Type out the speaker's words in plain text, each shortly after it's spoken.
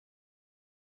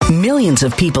Millions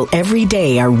of people every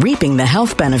day are reaping the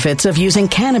health benefits of using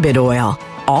cannabis oil,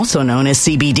 also known as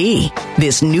CBD.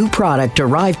 This new product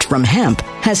derived from hemp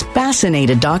has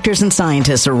fascinated doctors and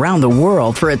scientists around the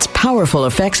world for its powerful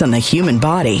effects on the human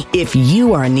body. If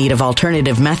you are in need of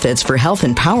alternative methods for health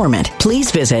empowerment, please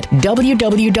visit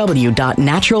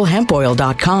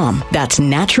www.naturalhempoil.com. That's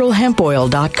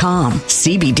naturalhempoil.com.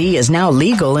 CBD is now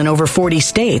legal in over 40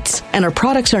 states, and our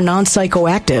products are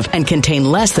non-psychoactive and contain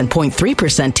less than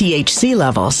 0.3% THC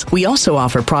levels. We also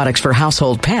offer products for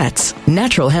household pets.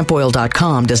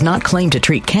 Naturalhempoil.com does not claim to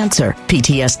treat cancer,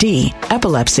 PTSD,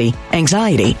 epilepsy,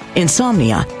 anxiety,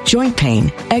 insomnia, joint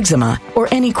pain, eczema, or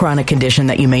any chronic condition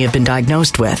that you may have been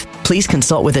diagnosed with. Please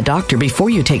consult with a doctor before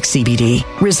you take CBD.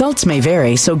 Results may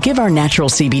vary, so give our natural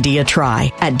CBD a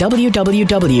try at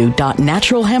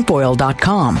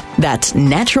www.naturalhempoil.com. That's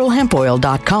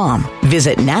naturalhempoil.com.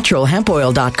 Visit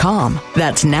naturalhempoil.com.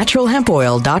 That's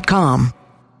naturalhempoil.com.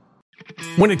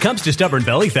 When it comes to stubborn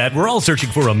belly fat, we're all searching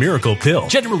for a miracle pill.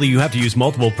 Generally, you have to use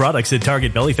multiple products that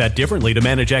target belly fat differently to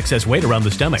manage excess weight around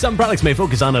the stomach. Some products may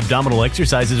focus on abdominal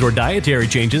exercises or dietary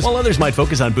changes, while others might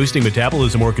focus on boosting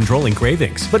metabolism or controlling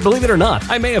cravings. But believe it or not,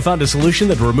 I may have found a solution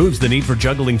that removes the need for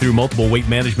juggling through multiple weight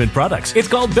management products. It's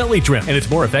called Belly Trim, and it's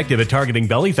more effective at targeting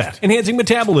belly fat, enhancing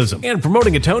metabolism, and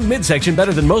promoting a toned midsection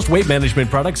better than most weight management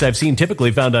products I've seen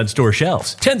typically found on store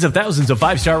shelves. Tens of thousands of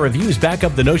 5-star reviews back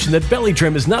up the notion that Belly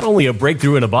Trim is not only a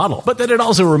breakthrough in a bottle, but that it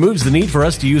also removes the need for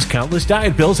us to use countless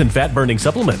diet pills and fat-burning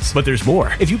supplements. But there's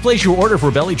more. If you place your order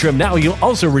for Belly Trim now, you'll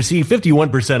also receive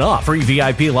 51% off, free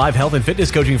VIP live health and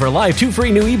fitness coaching for life, 2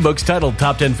 free new ebooks titled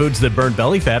Top 10 Foods That Burn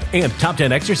Belly Fat and Top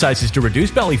 10 Exercises to Reduce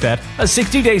Belly Fat, a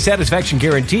 60-day satisfaction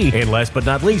guarantee, and last but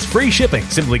not least, free shipping.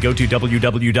 Simply go to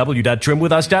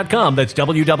www.trimwithus.com. That's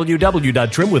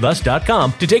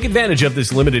www.trimwithus.com to take advantage of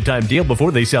this limited time deal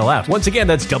before they sell out. Once again,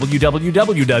 that's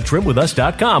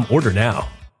www.trimwithus.com. Order now.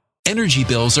 Energy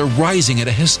bills are rising at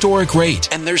a historic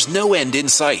rate, and there's no end in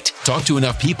sight. Talk to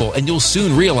enough people, and you'll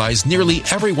soon realize nearly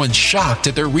everyone's shocked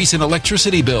at their recent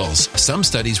electricity bills. Some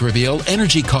studies reveal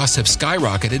energy costs have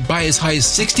skyrocketed by as high as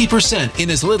 60%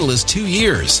 in as little as 2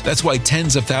 years. That's why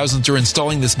tens of thousands are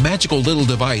installing this magical little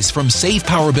device from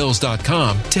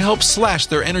SavePowerBills.com to help slash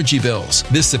their energy bills.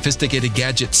 This sophisticated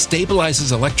gadget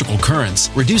stabilizes electrical currents,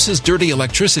 reduces dirty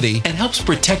electricity, and helps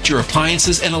protect your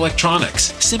appliances and electronics.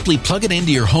 Simply plug it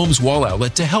into your home's wall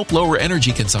outlet to help lower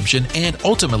energy consumption and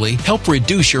ultimately help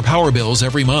reduce your power bills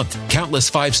every month.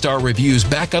 Countless 5-star reviews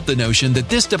back up the notion that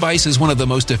this device is one of the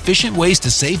most efficient ways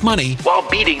to save money while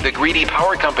beating the greedy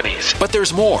power companies. But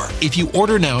there's more. If you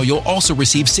order now, you'll also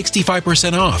receive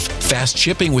 65% off, fast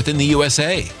shipping within the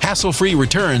USA, hassle-free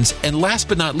returns, and last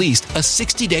but not least, a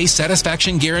 60-day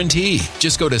satisfaction guarantee.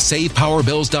 Just go to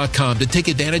SavePowerBills.com to take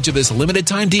advantage of this limited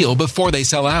time deal before they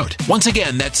sell out. Once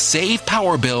again, that's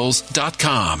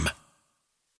SavePowerBills.com.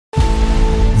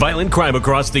 Violent crime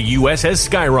across the U.S. has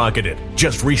skyrocketed.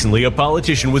 Just recently, a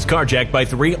politician was carjacked by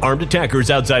 3 armed attackers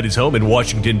outside his home in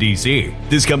Washington, D.C.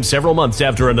 This comes several months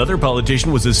after another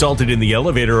politician was assaulted in the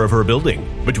elevator of her building.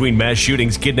 Between mass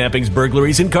shootings, kidnappings,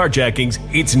 burglaries, and carjackings,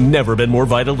 it's never been more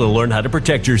vital to learn how to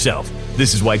protect yourself.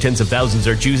 This is why tens of thousands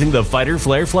are choosing the Fighter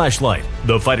Flare flashlight.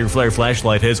 The Fighter Flare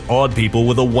flashlight has awed people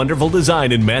with a wonderful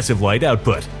design and massive light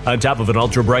output. On top of an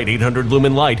ultra-bright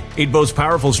 800-lumen light, it boasts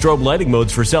powerful strobe lighting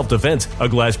modes for self-defense, a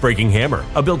glass-breaking hammer,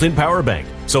 a built-in power bank,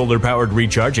 solar-powered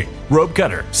recharging, rope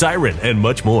cutter, siren, and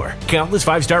much more. Countless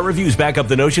 5-star reviews back up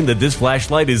the notion that this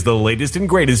flashlight is the latest and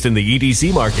greatest in the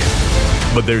EDC market.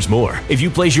 But there's more. If you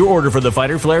place your order for the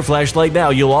Fighter Flare flashlight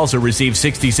now, you'll also receive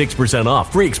 66%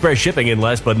 off, free express shipping, and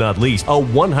last but not least, a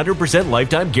 100%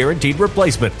 lifetime guaranteed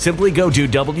replacement. Simply go to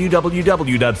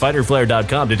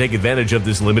www.fighterflare.com to take advantage of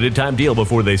this limited time deal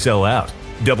before they sell out.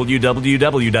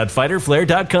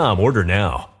 www.fighterflare.com. Order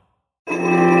now.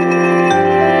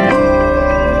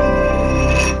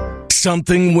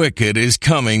 Something wicked is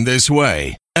coming this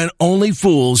way, and only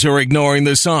fools are ignoring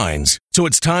the signs. So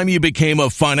it's time you became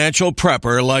a financial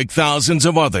prepper like thousands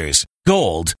of others.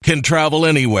 Gold can travel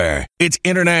anywhere. It's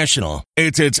international.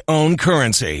 It's its own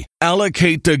currency.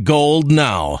 Allocate to gold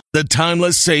now, the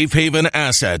timeless safe haven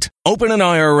asset. Open an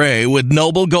IRA with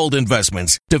Noble Gold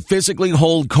Investments to physically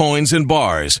hold coins and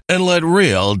bars and let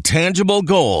real, tangible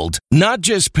gold, not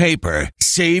just paper,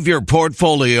 Save your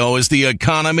portfolio as the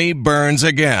economy burns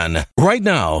again. Right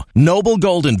now, Noble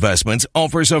Gold Investments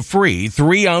offers a free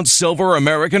 3-ounce silver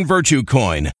American Virtue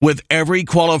coin with every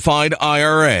qualified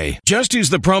IRA. Just use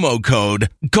the promo code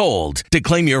GOLD to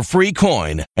claim your free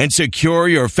coin and secure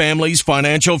your family's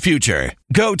financial future.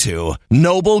 Go to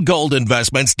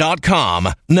noblegoldinvestments.com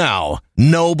now.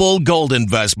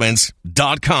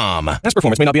 noblegoldinvestments.com. Past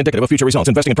performance may not be indicative of future results.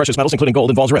 Investing in precious metals, including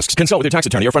gold, involves risks. Consult with your tax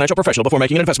attorney or financial professional before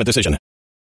making an investment decision.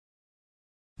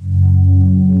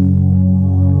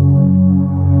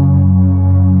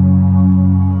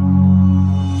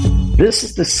 This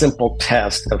is the simple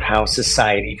test of how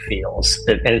society feels.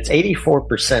 And it's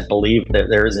 84% believe that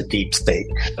there is a deep state.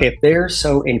 If they're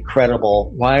so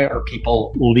incredible, why are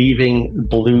people leaving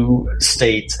blue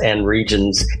states and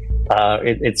regions?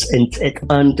 It's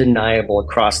undeniable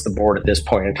across the board at this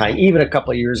point in time. Even a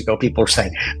couple of years ago, people were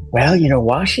saying, well,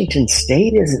 Washington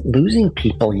State isn't losing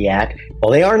people yet.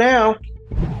 Well, they are now.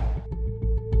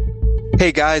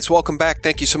 Hey guys, welcome back.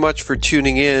 Thank you so much for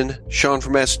tuning in. Sean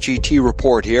from SGT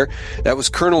Report here. That was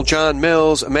Colonel John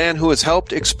Mills, a man who has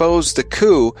helped expose the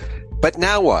coup. But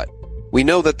now what? We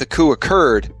know that the coup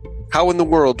occurred. How in the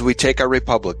world do we take our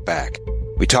republic back?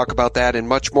 We talk about that and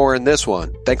much more in this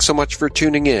one. Thanks so much for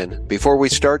tuning in. Before we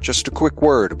start, just a quick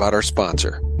word about our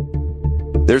sponsor.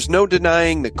 There's no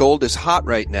denying that gold is hot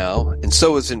right now, and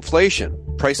so is inflation.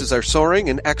 Prices are soaring,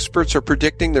 and experts are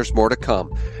predicting there's more to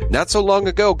come. Not so long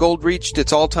ago, gold reached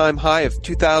its all-time high of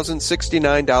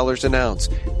 $2,069 an ounce,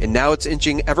 and now it's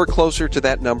inching ever closer to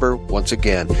that number once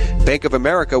again. Bank of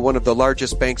America, one of the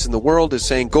largest banks in the world, is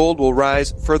saying gold will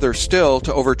rise further still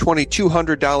to over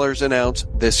 $2,200 an ounce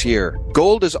this year.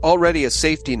 Gold is already a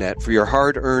safety net for your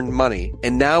hard-earned money,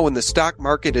 and now when the stock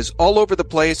market is all over the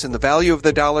place and the value of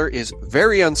the dollar is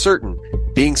very uncertain,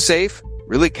 being safe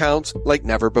really counts like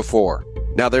never before.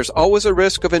 Now, there's always a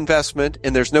risk of investment,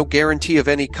 and there's no guarantee of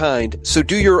any kind, so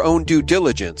do your own due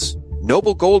diligence.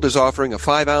 Noble Gold is offering a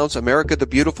 5-ounce America the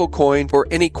Beautiful coin for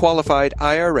any qualified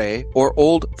IRA or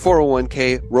old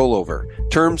 401k rollover.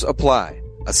 Terms apply.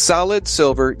 A solid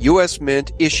silver U.S.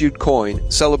 Mint issued coin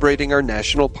celebrating our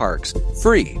national parks.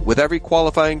 Free with every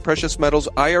qualifying precious metals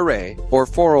IRA or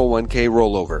 401k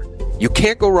rollover. You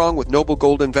can't go wrong with Noble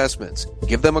Gold Investments.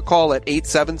 Give them a call at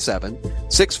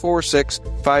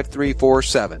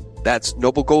 877-646-5347. That's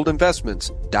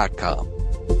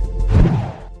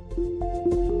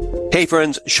noblegoldinvestments.com. Hey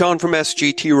friends, Sean from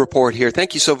SGT Report here.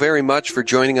 Thank you so very much for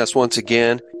joining us once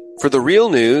again. For the real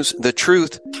news, the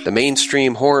truth, the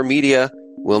mainstream horror media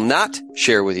will not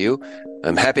share with you.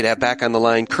 I'm happy to have back on the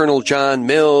line Colonel John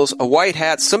Mills, a white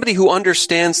hat, somebody who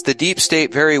understands the deep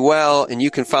state very well, and you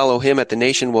can follow him at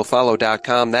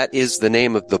thenationwillfollow.com. That is the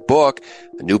name of the book.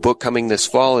 A new book coming this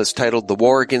fall is titled The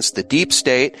War Against the Deep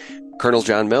State. Colonel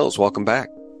John Mills, welcome back.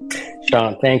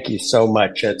 Sean, thank you so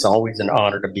much. It's always an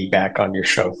honor to be back on your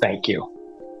show. Thank you.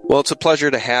 Well, it's a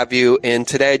pleasure to have you. And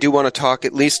today I do want to talk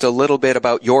at least a little bit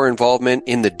about your involvement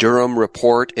in the Durham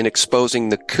Report in exposing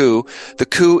the coup. The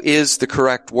coup is the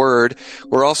correct word.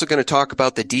 We're also going to talk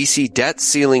about the D.C. debt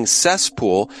ceiling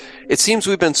cesspool. It seems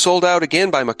we've been sold out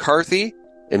again by McCarthy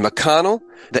and McConnell.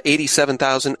 The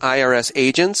 87,000 IRS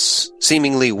agents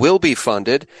seemingly will be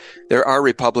funded. There are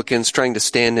Republicans trying to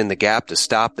stand in the gap to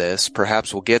stop this.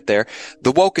 Perhaps we'll get there.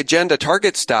 The woke agenda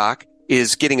target stock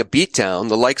is getting a beatdown,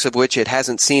 the likes of which it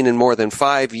hasn't seen in more than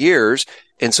 5 years.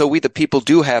 And so we, the people,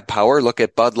 do have power. Look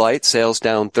at Bud Light, sales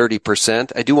down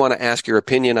 30%. I do want to ask your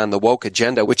opinion on the woke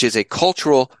agenda, which is a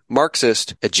cultural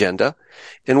Marxist agenda.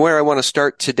 And where I want to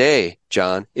start today,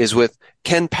 John, is with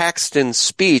Ken Paxton's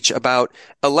speech about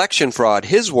election fraud.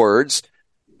 His words,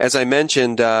 as I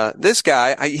mentioned, this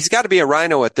guy, he's got to be a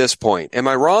rhino at this point. Am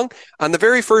I wrong? On the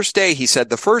very first day, he said,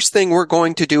 the first thing we're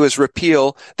going to do is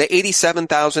repeal the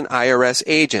 87,000 IRS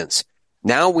agents.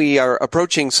 Now we are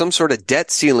approaching some sort of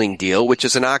debt ceiling deal, which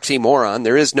is an oxymoron.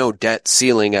 There is no debt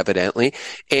ceiling, evidently.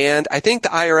 And I think the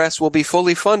IRS will be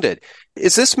fully funded.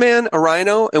 Is this man a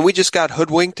rhino and we just got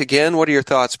hoodwinked again? What are your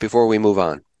thoughts before we move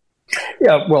on?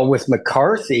 Yeah, well, with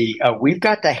McCarthy, we've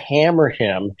got to hammer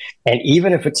him. And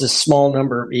even if it's a small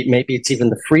number, maybe it's even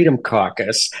the Freedom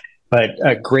Caucus, but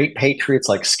great patriots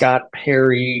like Scott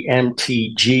Perry,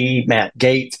 MTG, Matt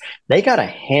Gaetz, they got to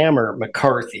hammer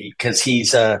McCarthy because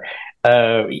he's either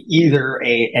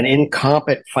an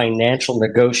incompetent financial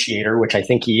negotiator, which I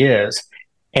think he is,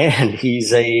 and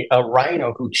he's a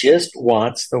rhino who just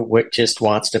wants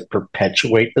to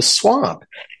perpetuate the swamp.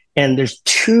 And there's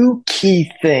two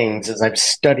key things as I've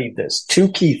studied this,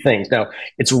 two key things. Now,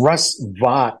 it's Russ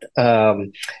Vought,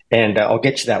 and I'll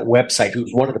get you that website,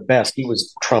 who's one of the best. He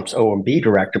was Trump's OMB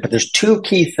director. But there's two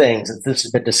key things that this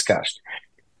has been discussed.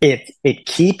 It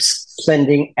keeps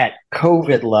spending at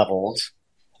COVID levels,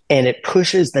 and it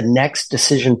pushes the next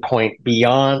decision point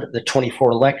beyond the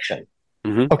 24 election.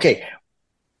 Mm-hmm. Okay,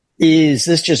 is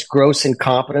this just gross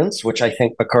incompetence, which I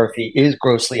think McCarthy is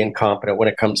grossly incompetent when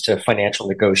it comes to financial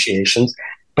negotiations,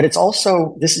 but it's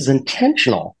also, this is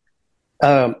intentional.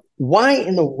 Why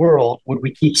in the world would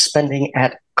we keep spending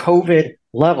at COVID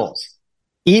levels?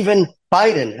 Even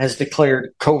Biden has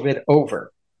declared COVID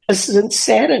over. This is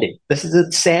insanity.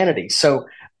 So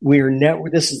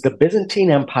this is the Byzantine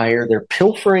Empire. They're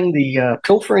pilfering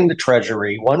the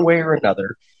treasury one way or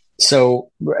another.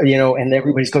 So, and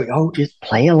everybody's going, oh, just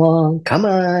play along. Come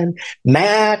on.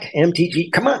 Matt,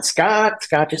 MTG. Come on, Scott,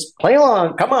 just play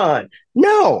along. Come on.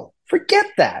 No, forget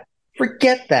that.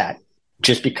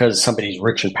 Just because somebody's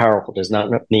rich and powerful does not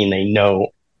mean they know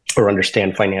or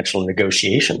understand financial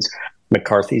negotiations.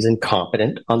 McCarthy's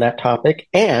incompetent on that topic,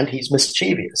 and he's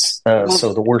mischievous.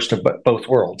 So the worst of both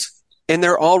worlds. And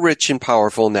they're all rich and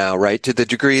powerful now, right? To the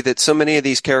degree that so many of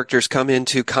these characters come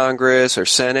into Congress or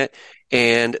Senate,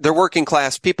 and they're working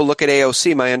class people. Look at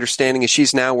AOC. My understanding is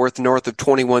she's now worth north of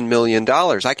 $21 million.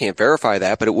 I can't verify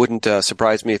that, but it wouldn't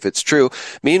surprise me if it's true.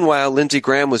 Meanwhile, Lindsey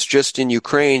Graham was just in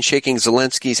Ukraine shaking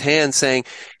Zelensky's hand saying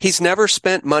he's never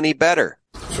spent money better.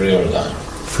 Free or die.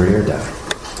 Free or die.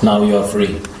 Now you are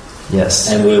free. Yes.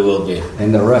 And we will be.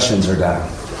 And the Russians are dying.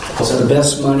 It's the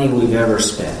best money we've ever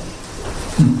spent.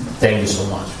 Thank you so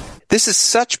much. This is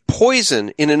such poison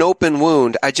in an open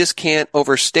wound. I just can't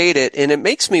overstate it. And it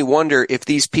makes me wonder if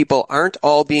these people aren't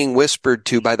all being whispered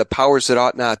to by the powers that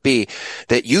ought not be,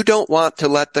 that you don't want to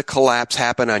let the collapse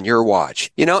happen on your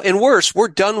watch. And worse, we're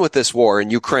done with this war in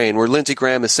Ukraine where Lindsey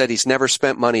Graham has said he's never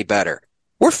spent money better.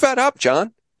 We're fed up,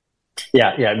 John.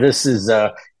 Yeah. This is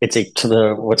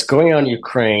what's going on in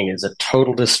Ukraine is a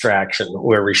total distraction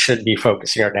where we should be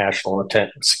focusing our national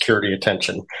security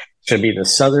attention. It should be the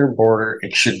southern border.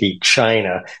 It should be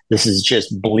China. This is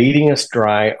just bleeding us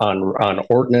dry on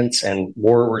ordnance and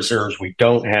war reserves we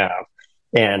don't have.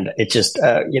 And it just,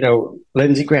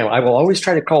 Lindsey Graham, I will always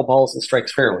try to call balls and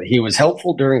strikes fairly. He was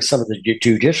helpful during some of the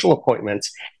judicial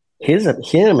appointments.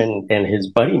 Him and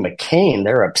his buddy McCain,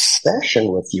 their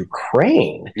obsession with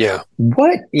Ukraine. Yeah.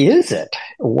 What is it?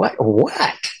 What?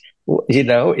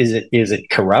 Is it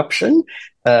corruption?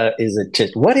 Is it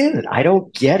just, what is it? I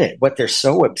don't get it. What they're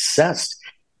so obsessed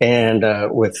and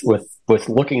with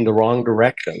looking the wrong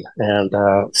direction. And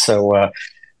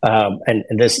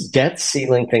and this debt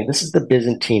ceiling thing, this is the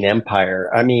Byzantine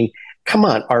Empire. I mean, come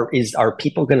on, are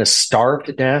people going to starve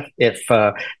to death if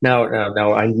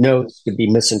now I know this could be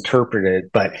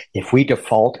misinterpreted, but if we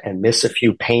default and miss a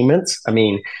few payments, are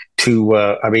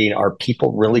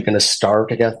people really going to starve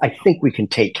to death? I think we can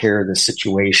take care of the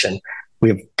situation.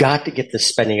 We've got to get the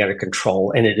spending out of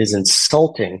control, and it is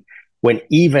insulting when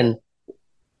even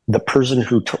the person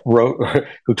who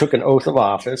took an oath of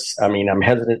office, I'm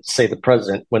hesitant to say the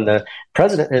president, when the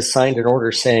president has signed an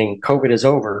order saying COVID is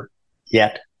over,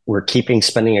 yet we're keeping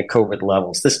spending at COVID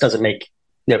levels. This doesn't make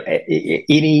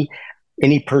any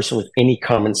person with any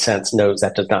common sense knows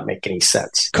that does not make any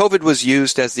sense. COVID was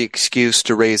used as the excuse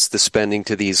to raise the spending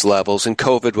to these levels, and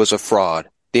COVID was a fraud.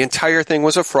 The entire thing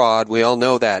was a fraud. We all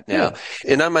know that now. Yeah.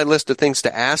 And on my list of things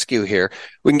to ask you here,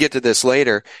 we can get to this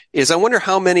later, is I wonder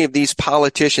how many of these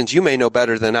politicians, you may know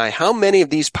better than I, how many of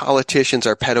these politicians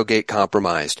are pedogate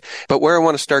compromised? But where I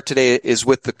want to start today is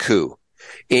with the coup.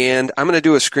 And I'm going to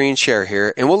do a screen share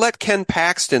here, and we'll let Ken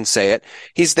Paxton say it.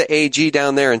 He's the AG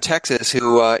down there in Texas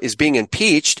who is being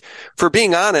impeached for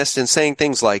being honest and saying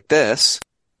things like this.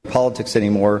 Politics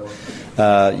anymore.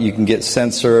 You can get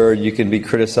censored. You can be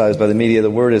criticized by the media.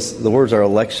 The words are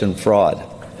election fraud.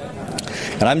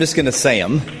 And I'm just going to say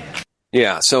them.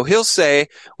 Yeah, so he'll say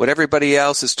what everybody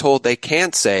else is told they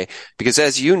can't say, because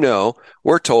as you know,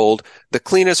 we're told the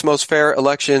cleanest, most fair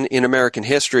election in American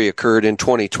history occurred in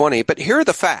 2020. But here are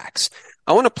the facts.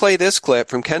 I want to play this clip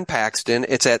from Ken Paxton.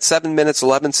 It's at 7 minutes,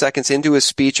 11 seconds into his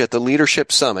speech at the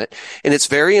Leadership Summit. And it's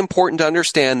very important to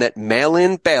understand that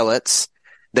mail-in ballots,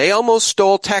 they almost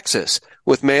stole Texas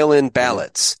with mail-in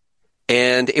ballots.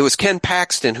 And it was Ken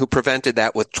Paxton who prevented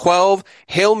that with 12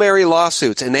 Hail Mary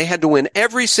lawsuits, and they had to win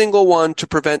every single one to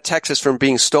prevent Texas from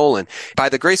being stolen. By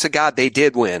the grace of God, they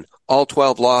did win all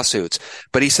 12 lawsuits.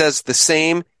 But he says the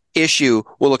same issue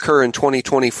will occur in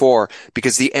 2024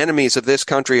 because the enemies of this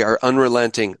country are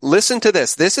unrelenting. Listen to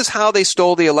this. This is how they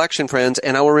stole the election, friends.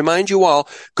 And I will remind you all,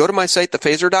 go to my site,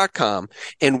 thephaser.com,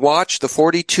 and watch the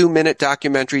 42-minute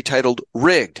documentary titled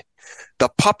Rigged. The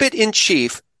puppet in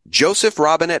chief, Joseph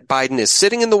Robinette Biden, is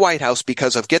sitting in the White House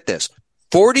because of, get this,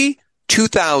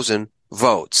 42,000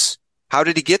 votes. How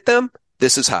did he get them?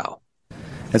 This is how.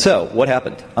 And so what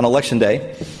happened? On Election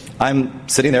Day, I'm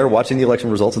sitting there watching the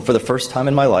election results, and for the first time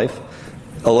in my life,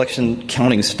 election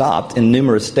counting stopped in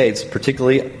numerous states,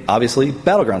 particularly, obviously,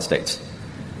 battleground states.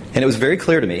 And it was very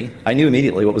clear to me, I knew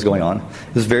immediately what was going on,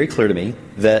 it was very clear to me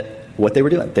that what they were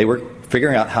doing, they were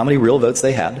figuring out how many real votes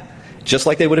they had, just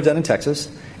like they would have done in Texas,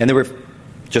 and they were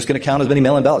just going to count as many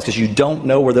mail-in ballots because you don't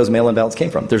know where those mail-in ballots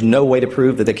came from. There's no way to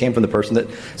prove that they came from the person that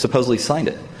supposedly signed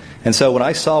it. And so when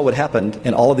I saw what happened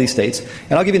in all of these states,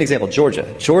 and I'll give you an example,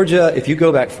 Georgia, if you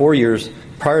go back 4 years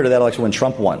prior to that election when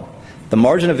Trump won, the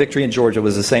margin of victory in Georgia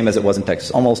was the same as it was in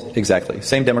Texas, almost exactly,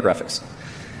 same demographics.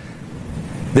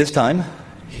 This time,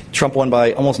 Trump won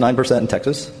by almost 9% in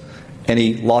Texas, and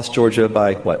he lost Georgia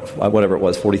by, whatever it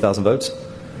was, 40,000 votes?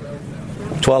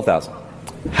 12,000.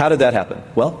 How did that happen?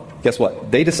 Well, guess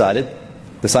what? They decided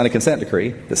to sign a consent decree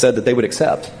that said that they would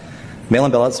accept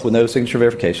mail-in ballots with no signature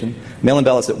verification, mail-in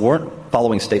ballots that weren't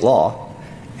following state law,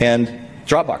 and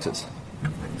drop boxes.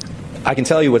 I can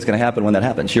tell you what's going to happen when that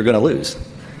happens. You're going to lose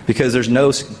because there's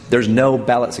no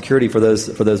ballot security for those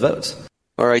votes.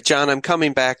 All right, John, I'm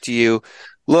coming back to you.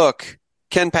 Look,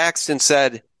 Ken Paxton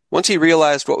said once he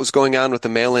realized what was going on with the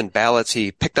mail-in ballots,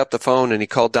 he picked up the phone and he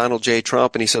called Donald J.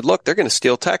 Trump and he said, look, they're going to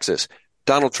steal Texas.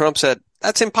 Donald Trump said,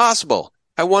 that's impossible.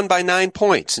 I won by 9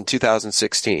 points in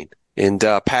 2016. And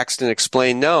Paxton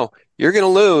explained, no, you're going to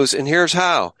lose, and here's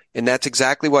how. And that's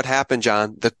exactly what happened,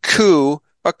 John. The coup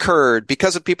occurred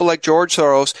because of people like George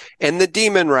Soros and the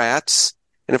demon rats,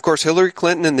 and of course Hillary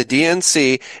Clinton and the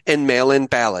DNC, and mail-in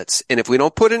ballots. And if we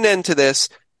don't put an end to this,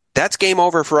 that's game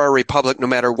over for our republic, no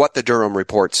matter what the Durham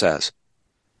report says.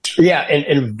 Yeah,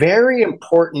 and very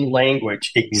important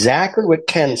language, exactly what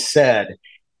Ken said.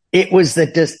 It was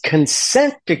the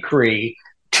consent decree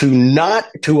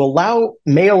to allow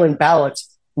mail-in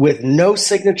ballots with no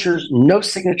signatures, no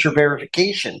signature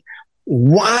verification.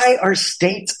 Why are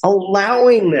states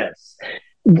allowing this?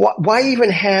 Why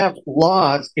even have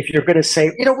laws if you're going to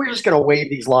say, we're just going to waive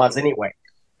these laws anyway?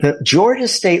 The Georgia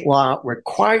state law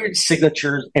required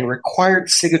signatures and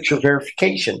required signature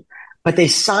verification, but they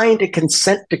signed a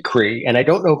consent decree, and I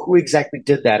don't know who exactly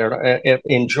did that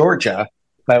in Georgia,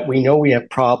 but we know we have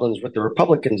problems with the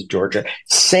Republicans in Georgia.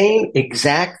 Same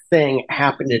exact thing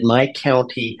happened in my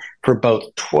county for both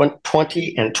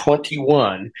 20 and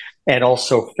 21, and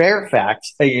also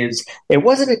Fairfax. It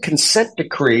wasn't a consent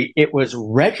decree. It was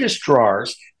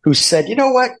registrars who said, you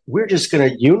know what, we're just going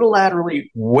to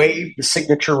unilaterally waive the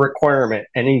signature requirement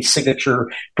and any signature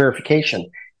verification.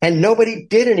 And nobody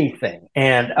did anything.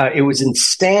 And it was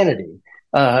insanity.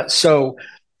 So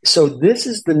this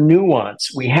is the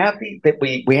nuance.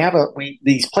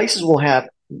 These places will have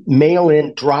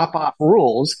mail-in drop-off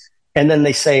rules, and then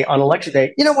they say on election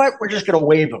day, you know what, we're just going to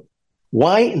waive them.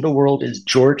 Why in the world is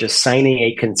Georgia signing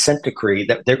a consent decree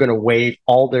that they're going to waive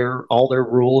all their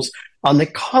rules on the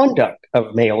conduct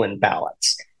of mail-in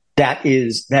ballots? That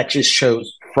just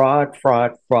shows fraud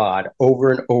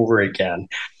over and over again.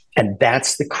 And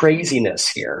that's the craziness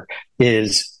here,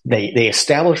 is they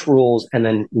establish rules and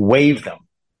then waive them.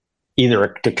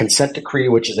 Either the consent decree,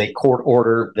 which is a court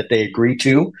order that they agree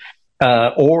to,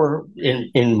 or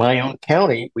in my own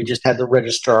county, we just had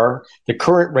the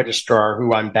current registrar,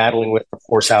 who I'm battling with to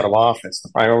force out of office.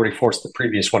 I already forced the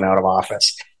previous one out of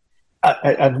office.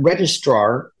 A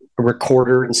registrar, a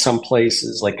recorder in some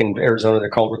places, like in Arizona, they're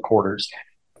called recorders,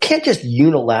 can't just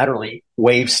unilaterally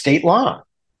waive state law.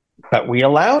 But we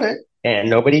allowed it, and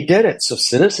nobody did it. So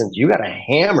citizens, you got to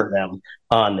hammer them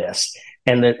on this.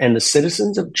 And the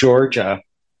citizens of Georgia,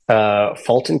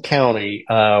 Fulton County,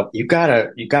 you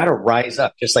gotta rise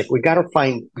up. Just like we gotta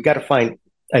find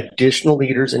additional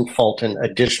leaders in Fulton,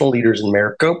 additional leaders in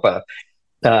Maricopa,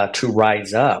 to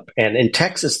rise up. And in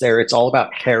Texas, it's all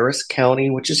about Harris County,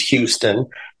 which is Houston,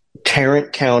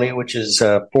 Tarrant County, which is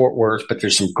Fort Worth. But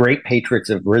there's some great patriots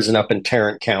that have risen up in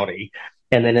Tarrant County,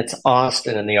 and then it's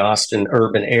Austin and the Austin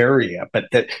urban area. But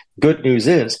the good news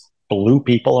is, blue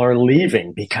people are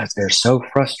leaving because they're so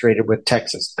frustrated with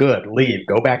Texas. Good, leave,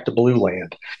 go back to blue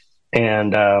land.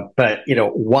 And but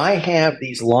why have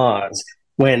these laws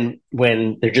when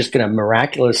they're just going to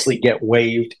miraculously get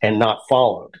waived and not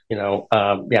followed?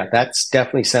 That's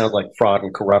definitely sounds like fraud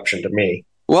and corruption to me.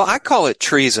 Well, I call it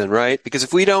treason, right? Because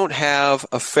if we don't have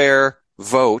a fair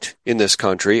vote in this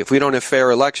country, if we don't have fair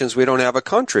elections, we don't have a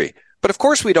country. But of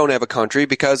course we don't have a country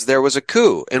because there was a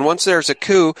coup. And once there's a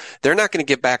coup, they're not going to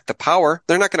give back the power.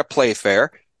 They're not going to play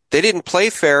fair. They didn't play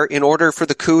fair in order for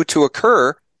the coup to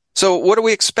occur. So what do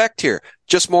we expect here?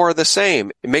 Just more of the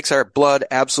same. It makes our blood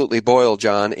absolutely boil,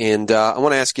 John. And I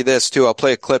want to ask you this, too. I'll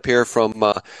play a clip here from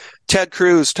Ted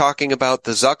Cruz talking about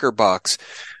the Zuckerbucks.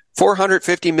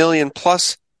 $450 million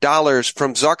plus dollars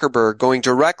from Zuckerberg going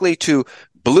directly to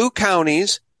blue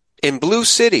counties in blue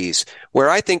cities where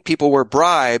I think people were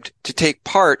bribed to take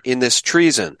part in this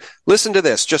treason. Listen to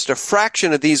this. Just a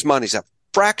fraction of these monies, a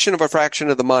fraction of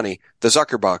the money, the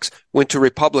Zuckerbucks, went to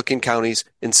Republican counties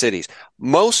and cities.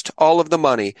 Most all of the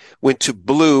money went to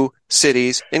blue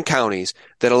cities and counties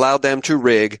that allowed them to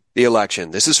rig the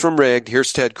election. This is from Rigged.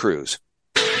 Here's Ted Cruz.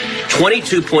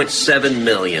 $22.7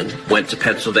 million went to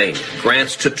Pennsylvania.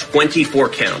 Grants to 24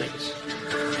 counties.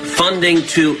 Funding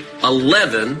to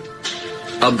 11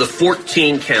 of the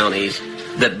 14 counties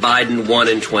that Biden won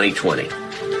in 2020.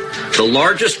 The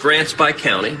largest grants by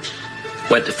county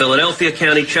went to Philadelphia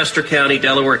County, Chester County,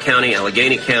 Delaware County,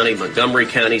 Allegheny County, Montgomery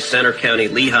County, Center County,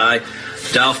 Lehigh,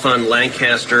 Dauphin,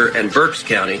 Lancaster, and Berks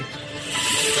County.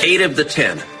 8 of the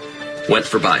 10 went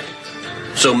for Biden.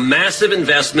 So massive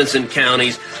investments in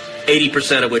counties,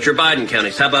 80% of which are Biden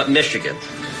counties. How about Michigan?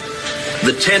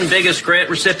 The 10 biggest grant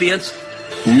recipients,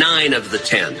 9 of the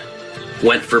 10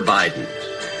 went for Biden.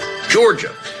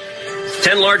 Georgia,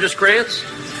 10 largest grants,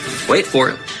 wait for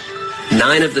it,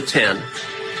 9 of the 10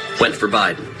 went for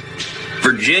Biden.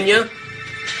 Virginia,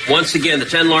 once again, the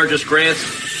 10 largest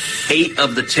grants, 8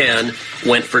 of the 10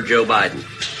 went for Joe Biden.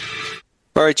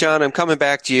 All right, John, I'm coming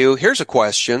back to you. Here's a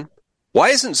question. Why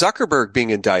isn't Zuckerberg being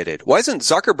indicted? Why isn't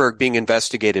Zuckerberg being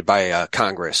investigated by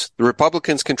Congress? The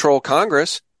Republicans control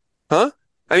Congress. Huh?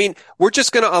 I mean, we're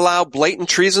just going to allow blatant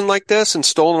treason like this and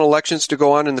stolen elections to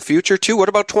go on in the future, too? What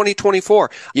about 2024?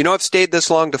 You know, I've stayed this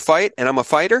long to fight, and I'm a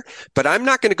fighter, but I'm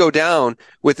not going to go down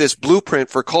with this blueprint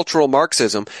for cultural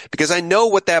Marxism because I know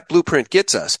what that blueprint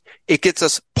gets us. It gets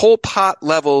us Pol Pot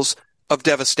levels of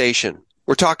devastation.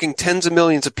 We're talking tens of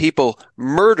millions of people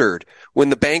murdered when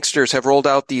the banksters have rolled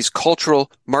out these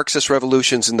cultural Marxist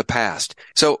revolutions in the past.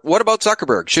 So what about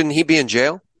Zuckerberg? Shouldn't he be in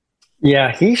jail?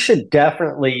 Yeah, he should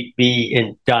definitely be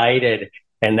indicted.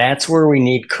 And that's where we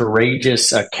need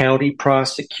courageous county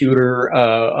prosecutor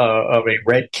of a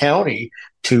red county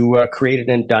to create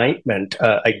an indictment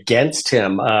against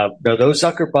him. Those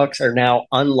Zuckerbucks are now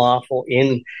unlawful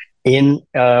in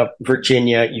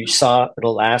Virginia. You saw the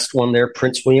last one there,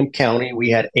 Prince William County.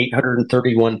 We had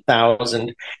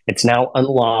 831,000. It's now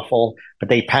unlawful, but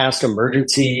they passed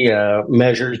emergency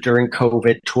measures during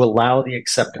COVID to allow the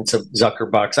acceptance of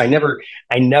Zuckerbucks. I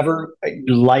never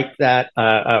liked that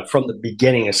from the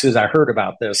beginning. As soon as I heard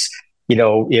about this,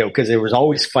 because there was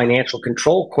always financial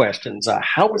control questions.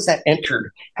 How was that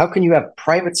entered? How can you have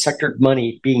private sector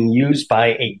money being used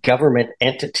by a government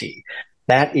entity?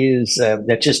 That's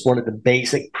just one of the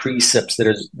basic precepts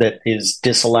that is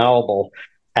disallowable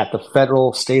at the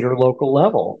federal, state, or local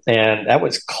level, and that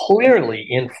was clearly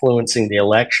influencing the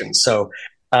election. So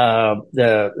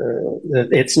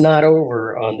it's not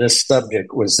over on this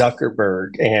subject with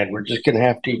Zuckerberg, and we're just going to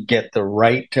have to get the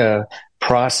right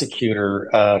prosecutor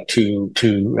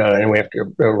and we have to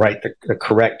write the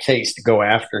correct case to go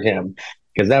after him.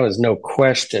 Because that was no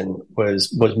question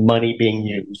was money being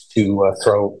used to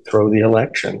throw the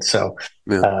election. So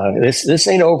this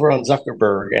ain't over on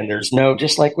Zuckerberg, and there's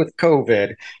just like with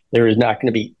COVID, there is not going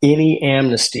to be any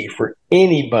amnesty for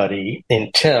anybody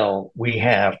until we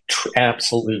have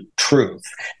absolute truth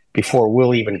before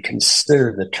we'll even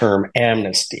consider the term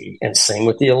amnesty. And same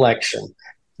with the election,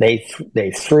 they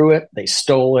threw it, they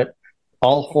stole it,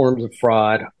 all forms of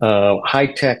fraud,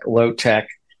 high tech, low tech.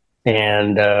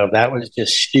 And that was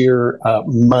just sheer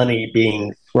money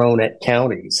being thrown at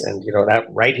counties. And, that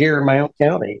right here in my own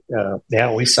county,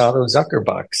 we saw those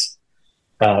Zuckerbucks.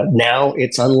 Now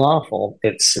it's unlawful.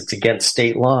 It's against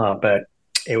state law, but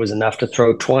it was enough to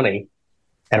throw 20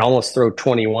 and almost throw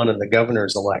 21 in the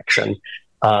governor's election.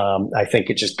 I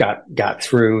think it just got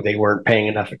through. They weren't paying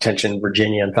enough attention in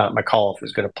Virginia and thought McAuliffe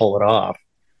was going to pull it off.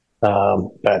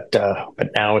 But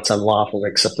now it's unlawful to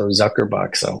accept those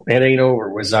Zuckerbucks. So it ain't over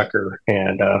with Zucker.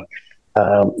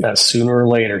 And sooner or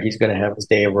later, he's going to have his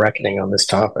day of reckoning on this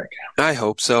topic. I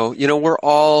hope so. We're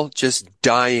all just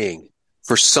dying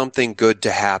for something good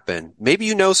to happen. Maybe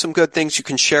some good things you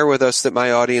can share with us that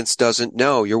my audience doesn't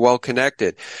know. You're well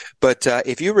connected. But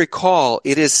if you recall,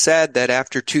 it is said that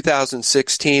after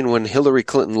 2016, when Hillary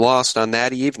Clinton lost on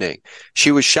that evening,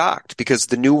 she was shocked because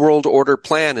the New World Order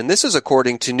plan, and this is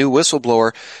according to new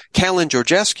whistleblower Callan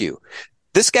Georgescu.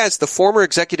 This guy's the former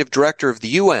executive director of the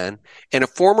UN and a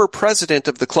former president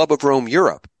of the Club of Rome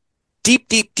Europe.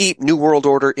 Deep New World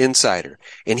Order insider.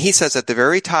 And he says at the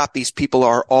very top, these people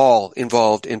are all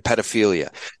involved in pedophilia.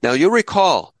 Now, you'll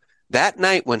recall that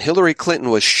night when Hillary Clinton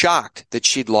was shocked that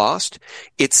she'd lost,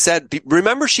 it said,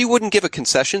 remember, she wouldn't give a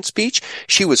concession speech.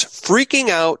 She was freaking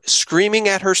out, screaming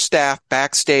at her staff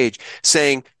backstage,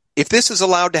 saying, if this is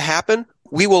allowed to happen,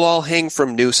 we will all hang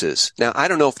from nooses. Now, I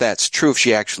don't know if that's true if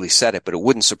she actually said it, but it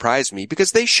wouldn't surprise me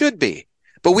because they should be.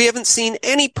 But we haven't seen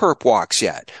any perp walks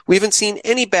yet. We haven't seen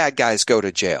any bad guys go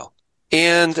to jail.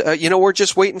 And, we're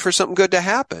just waiting for something good to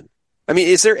happen. I mean,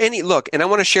 is there any, look, and I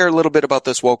want to share a little bit about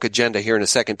this woke agenda here in a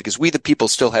second because we the people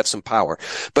still have some power.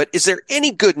 But is there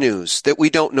any good news that we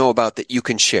don't know about that you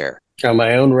can share?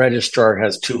 My own registrar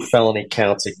has 2 felony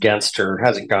counts against her,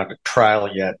 hasn't gone to trial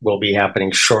yet, will be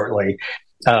happening shortly.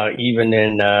 Even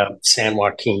in San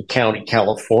Joaquin County,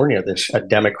 California, a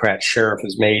Democrat sheriff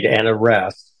has made an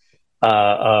arrest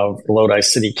of Lodi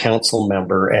City Council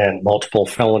member and multiple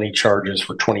felony charges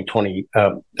for 2020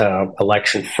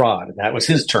 election fraud. And that was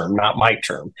his term, not my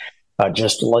term.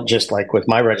 Just like with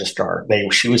my registrar,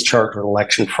 she was charged with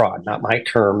election fraud, not my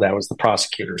term. That was the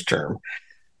prosecutor's term.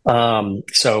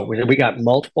 So we got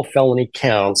multiple felony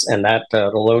counts, and that the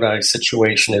Lodi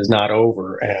situation is not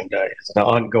over, and it's an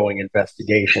ongoing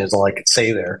investigation is all I could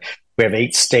say there. We have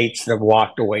 8 states that have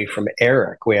walked away from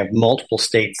ERIC. We have multiple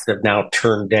states that have now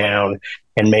turned down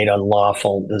and made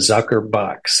unlawful the Zucker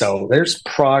buck. So there's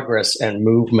progress and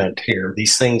movement here.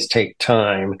 These things take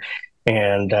time,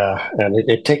 and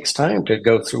it takes time to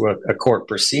go through a court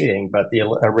proceeding. But the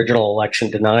original election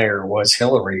denier was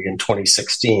Hillary in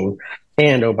 2016.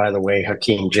 And, oh, by the way,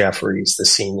 Hakeem Jeffries,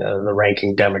 the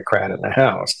ranking Democrat in the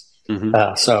House.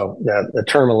 Mm-hmm. So the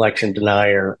term election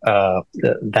denier,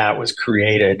 that was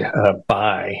created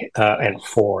by and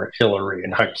for Hillary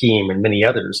and Hakeem and many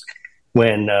others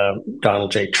when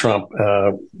Donald J. Trump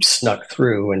snuck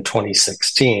through in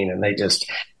 2016. And they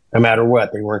just, no matter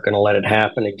what, they weren't going to let it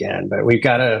happen again. But we've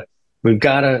got to,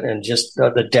 and just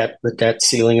the debt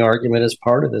ceiling argument is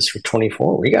part of this for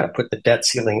 24. We got to put the debt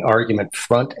ceiling argument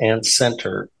front and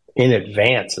center in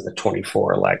advance of the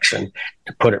 24 election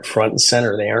to put it front and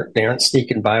center. They aren't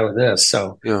sneaking by with this.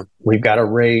 So we've got to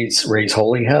raise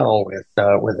holy hell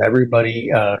with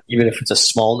everybody, even if it's a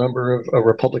small number of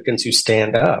Republicans who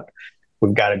stand up.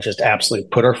 We've got to just absolutely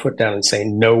put our foot down and say,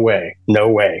 no way, no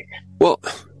way. Well,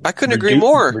 I couldn't agree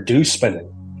more. Reduce spending.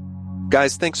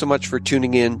 Guys, thanks so much for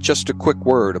tuning in. Just a quick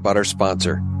word about our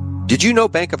sponsor. Did you know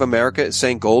Bank of America is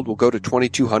saying gold will go to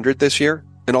 $2,200 this year?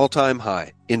 An all-time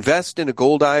high. Invest in a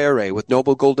gold IRA with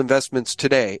Noble Gold Investments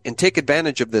today and take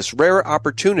advantage of this rare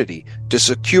opportunity to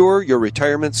secure your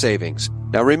retirement savings.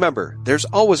 Now remember, there's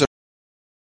always a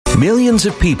Millions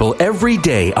of people every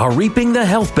day are reaping the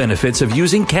health benefits of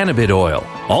using cannabis oil,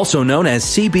 also known as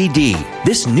CBD.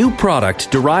 This new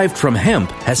product derived from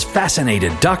hemp has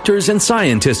fascinated doctors and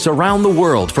scientists around the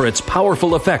world for its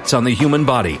powerful effects on the human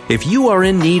body. If you are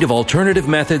in need of alternative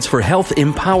methods for health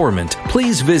empowerment,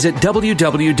 please visit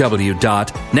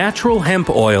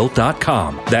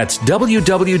www.naturalhempoil.com. That's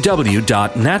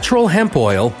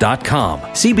www.naturalhempoil.com.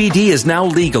 CBD is now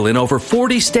legal in over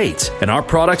 40 states, and our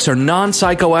products are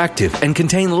non-psychoactive and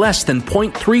contain less than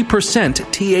 0.3%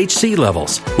 THC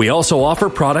levels. We also offer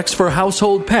products for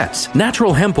household pets.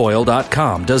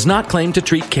 NaturalHempOil.com does not claim to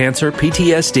treat cancer,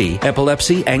 PTSD,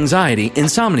 epilepsy, anxiety,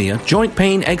 insomnia, joint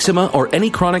pain, eczema, or any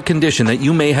chronic condition that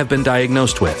you may have been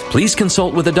diagnosed with. Please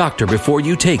consult with a doctor before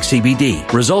you take CBD.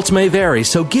 Results may vary,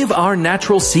 so give our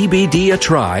natural CBD a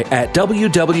try at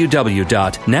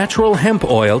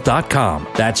www.naturalhempoil.com.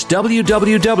 That's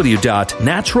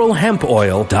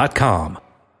www.naturalhempoil.com.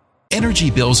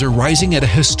 Energy bills are rising at a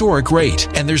historic rate,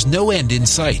 and there's no end in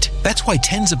sight. That's why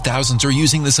tens of thousands are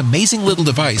using this amazing little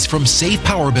device from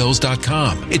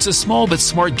SavePowerBills.com. It's a small but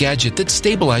smart gadget that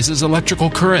stabilizes electrical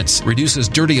currents, reduces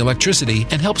dirty electricity,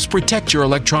 and helps protect your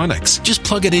electronics. Just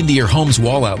plug it into your home's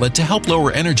wall outlet to help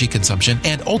lower energy consumption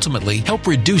and ultimately help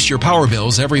reduce your power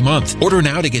bills every month. Order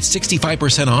now to get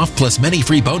 65% off plus many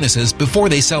free bonuses before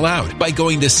they sell out by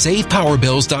going to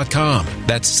SavePowerBills.com.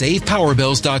 That's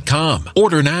SavePowerBills.com.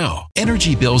 Order now.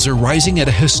 Energy bills are rising at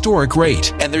a historic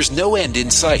rate, and there's no end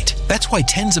in sight. That's why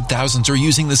tens of thousands are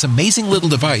using this amazing little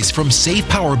device from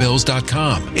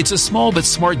SavePowerBills.com. It's a small but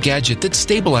smart gadget that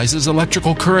stabilizes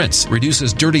electrical currents,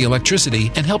 reduces dirty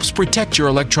electricity, and helps protect your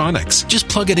electronics. Just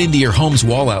plug it into your home's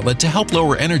wall outlet to help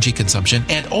lower energy consumption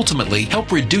and ultimately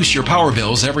help reduce your power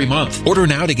bills every month. Order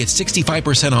now to get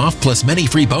 65% off plus many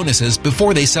free bonuses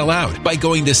before they sell out by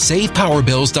going to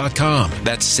SavePowerBills.com.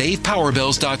 That's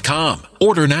SavePowerBills.com.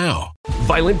 Order now.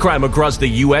 Violent crime across the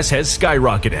U.S. has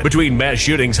skyrocketed. Between mass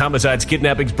shootings, homicides,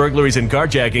 kidnappings, burglaries, and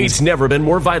carjackings, it's never been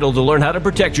more vital to learn how to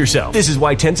protect yourself. This is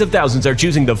why tens of thousands are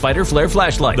choosing the Fighter Flare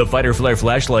flashlight. The Fighter Flare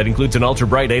flashlight includes an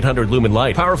ultra-bright 800 lumen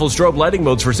light, powerful strobe lighting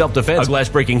modes for self-defense, a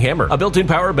glass-breaking hammer, a built-in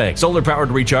power bank,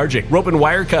 solar-powered recharging, rope and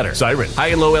wire cutter, siren, high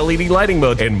and low LED lighting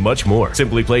mode, and much more.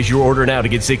 Simply place your order now to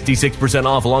get 66%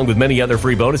 off along with many other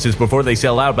free bonuses before they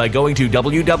sell out by going to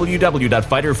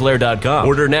www.fighterflare.com.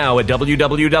 Order now at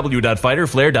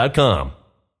www.fighterflare.com.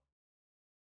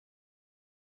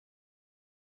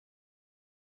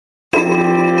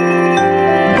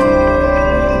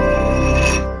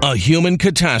 A human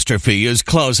catastrophe is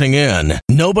closing in.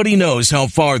 Nobody knows how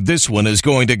far this one is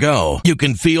going to go. You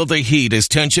can feel the heat as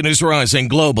tension is rising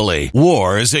globally.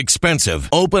 War is expensive.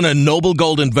 Open a Noble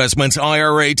Gold Investments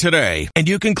IRA today, and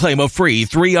you can claim a free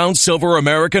 3-ounce silver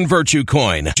American Virtue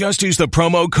coin. Just use the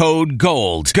promo code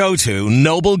GOLD. Go to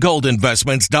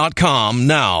noblegoldinvestments.com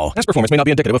now. Past performance may not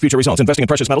be indicative of future results. Investing in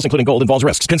precious metals, including gold, involves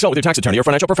risks. Consult with your tax attorney or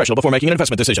financial professional before making an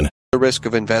investment decision. The risk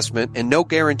of investment and no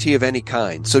guarantee of any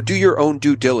kind, so do your own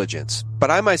due diligence.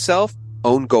 But I myself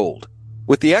own gold.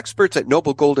 With the experts at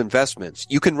Noble Gold Investments,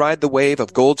 you can ride the wave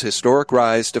of gold's historic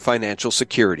rise to financial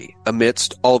security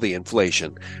amidst all the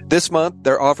inflation. This month,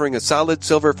 they're offering a solid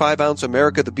silver 5-ounce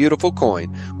America the Beautiful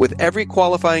coin with every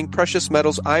qualifying precious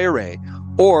metals IRA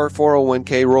or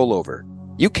 401k rollover.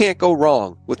 You can't go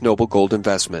wrong with Noble Gold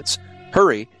Investments.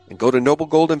 Hurry and go to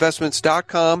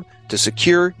noblegoldinvestments.com to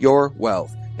secure your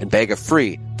wealth and bag a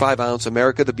free 5-ounce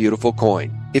America the Beautiful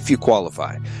coin, if you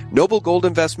qualify.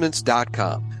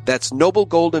 noblegoldinvestments.com. That's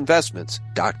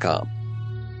noblegoldinvestments.com.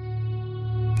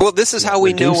 Well, this is how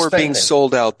we know we're being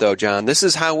sold out, though, John. This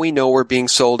is how we know we're being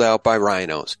sold out by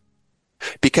rhinos.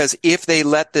 Because if they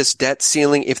let this debt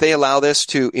ceiling, if they allow this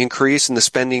to increase and the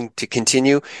spending to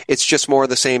continue, it's just more of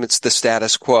the same. It's the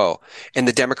status quo. And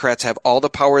the Democrats have all the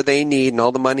power they need and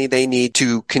all the money they need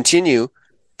to continue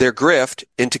their grift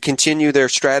and to continue their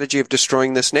strategy of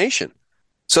destroying this nation.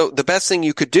 So the best thing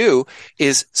you could do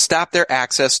is stop their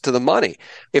access to the money.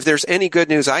 If there's any good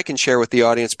news I can share with the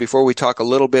audience before we talk a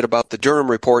little bit about the Durham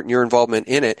report and your involvement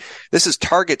in it, this is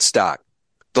Target stock,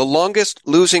 the longest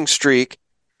losing streak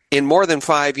in more than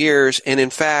 5 years. And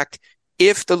in fact,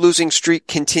 if the losing streak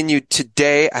continued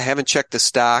today, I haven't checked the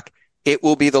stock, it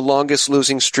will be the longest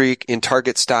losing streak in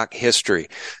Target stock history.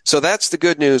 So that's the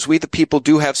good news. We, the people,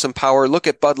 do have some power. Look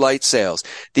at Bud Light sales.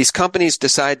 These companies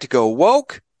decide to go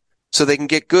woke so they can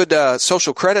get good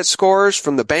social credit scores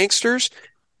from the banksters.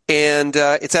 And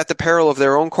it's at the peril of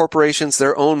their own corporations,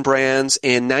 their own brands,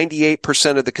 and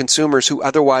 98% of the consumers who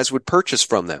otherwise would purchase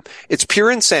from them. It's pure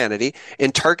insanity,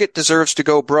 and Target deserves to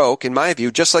go broke, in my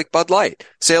view, just like Bud Light.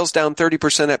 Sales down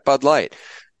 30% at Bud Light.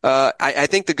 I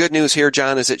think the good news here,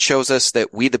 John, is it shows us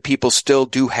that we, the people, still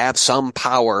do have some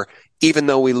power, even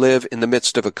though we live in the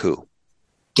midst of a coup.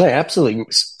 Yeah, absolutely.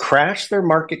 Crash their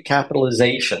market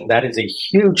capitalization. That is a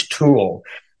huge tool.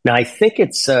 Now, I think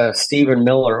it's Stephen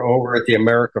Miller over at the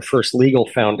America First Legal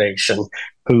Foundation,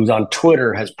 who's on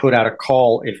Twitter, has put out a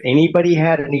call. If anybody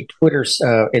had any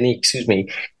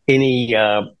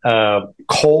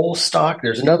coal stock,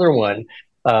 there's another one,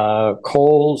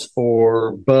 Kohl's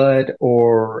or Bud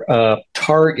or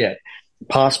Target,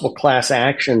 possible class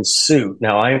action suit.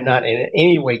 Now, I am not in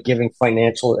any way giving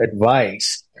financial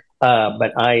advice,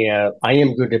 but I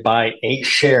am going to buy a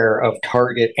share of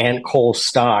Target and Kohl's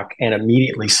stock and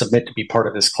immediately submit to be part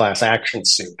of this class action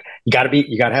suit. You got to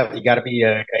be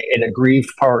an aggrieved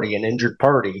party, an injured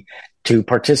party, to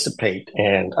participate.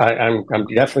 And I'm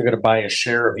definitely going to buy a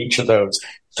share of each of those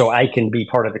so I can be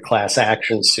part of the class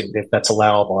action suit if that's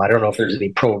allowable. I don't know if there's any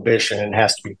prohibition and it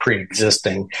has to be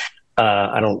pre-existing.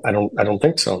 I don't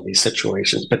think so in these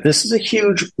situations. But this is a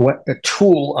huge a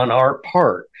tool on our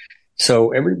part.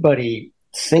 So everybody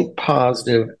think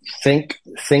positive, think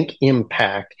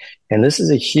impact. And this is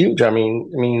a huge, I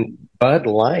mean, Bud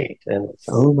Light, and it's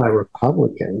owned by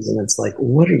Republicans. And it's like,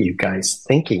 what are you guys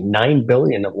thinking? $9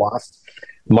 billion of lost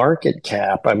market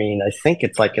cap. I mean, I think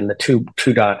it's like in the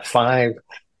 2.5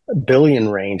 billion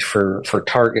range for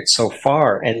Target so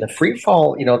far. And the free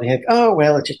fall, they think, oh,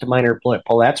 well, it's just a minor blip.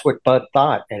 Well, that's what Bud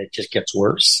thought. And it just gets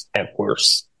worse and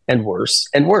worse and worse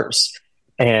and worse.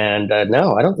 And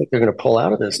no, I don't think they're going to pull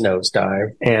out of this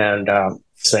nosedive. And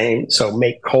so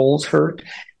make Kohl's hurt,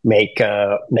 make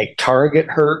Target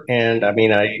hurt. And I mean,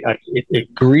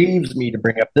 it grieves me to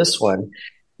bring up this one.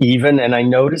 And I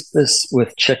noticed this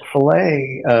with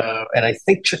Chick-fil-A, and I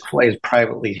think Chick-fil-A is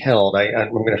privately held.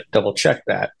 I'm going to double check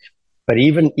that. But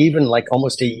even like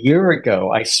almost a year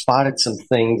ago, I spotted some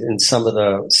things in some of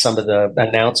the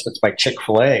announcements by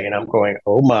Chick-fil-A, and I'm going,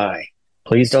 oh my.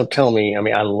 Please don't tell me. I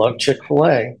mean, I love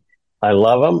Chick-fil-A, I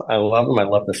love them. I love them. I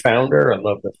love the founder. I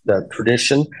love the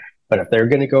tradition. But if they're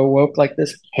going to go woke like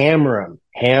this, hammer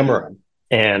them.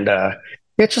 And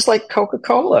it's just like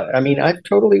Coca-Cola. I mean,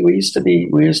 we used to be,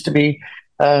 used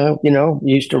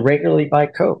to regularly buy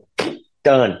Coke.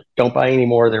 Done. Don't buy any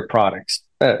more of their products.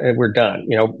 We're done.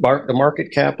 The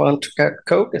market cap on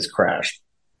Coke has crashed.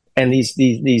 And these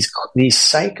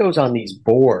psychos on these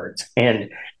boards and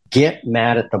get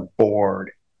mad at the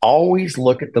board. Always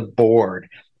look at the board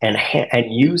and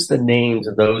use the names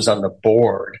of those on the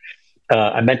board.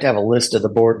 I meant to have a list of the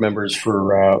board members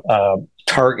for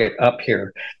Target up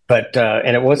here, but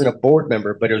and it wasn't a board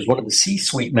member, but it was one of the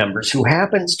C-suite members who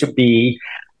happens to be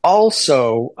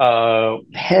also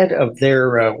head of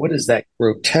their what is that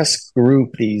grotesque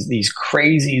group? These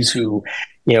crazies who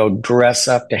dress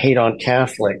up to hate on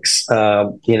Catholics,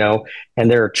 and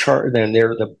they're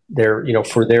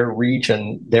for their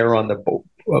region, they're on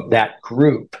that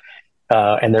group.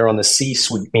 And they're on the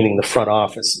C-suite, meaning the front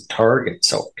office of Target.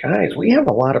 So, guys, we have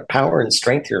a lot of power and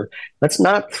strength here. Let's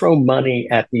not throw money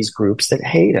at these groups that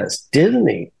hate us.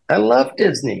 Disney, I love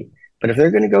Disney, but if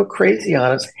they're going to go crazy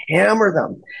on us, hammer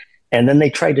them. And then they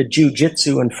try to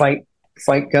jujitsu and fight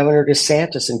Governor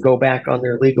DeSantis and go back on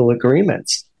their legal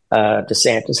agreements.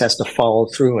 DeSantis has to follow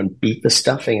through and beat the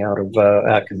stuffing out of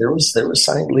because there was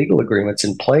signed legal agreements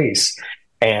in place.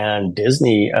 And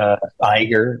Disney,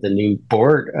 Iger, the new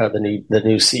board, the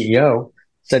new CEO,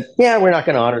 said, "Yeah, we're not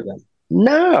going to honor them."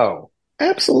 No,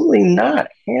 absolutely not.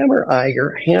 Hammer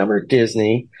Iger, hammer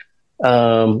Disney,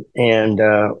 and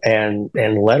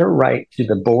let her write to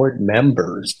the board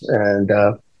members. And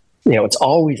it's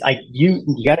always you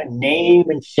got to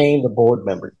name and shame the board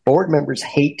members. Board members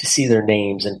hate to see their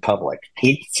names in public.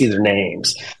 Hate to see their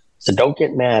names. So don't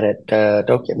get mad at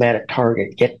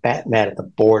Target. Get mad at the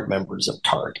board members of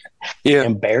Target. Yeah,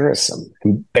 embarrass them.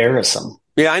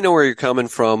 Yeah, I know where you're coming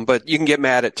from, but you can get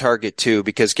mad at Target too,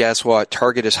 because guess what?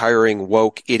 Target is hiring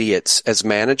woke idiots as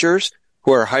managers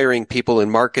who are hiring people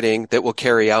in marketing that will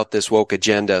carry out this woke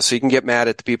agenda. So you can get mad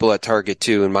at the people at Target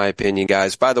too, in my opinion,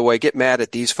 guys. By the way, get mad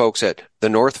at these folks at the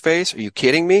North Face. Are you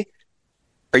kidding me?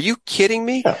 Yeah.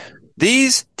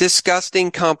 These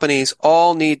disgusting companies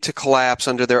all need to collapse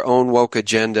under their own woke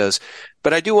agendas.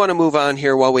 But I do want to move on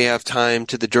here while we have time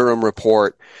to the Durham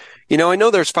report. I know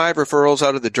there's 5 referrals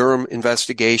out of the Durham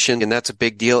investigation, and that's a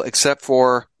big deal, except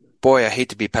for, boy, I hate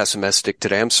to be pessimistic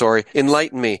today. I'm sorry.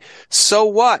 Enlighten me. So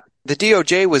what? The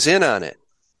DOJ was in on it,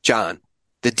 John.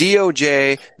 The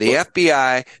DOJ, the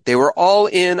FBI, they were all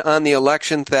in on the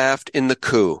election theft in the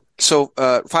coup. So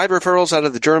 5 referrals out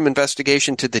of the Durham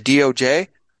investigation to the DOJ. ...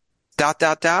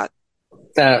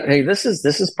 Hey, this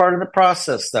is part of the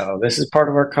process, though. This is part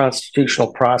of our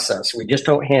constitutional process. We just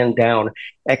don't hand down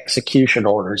execution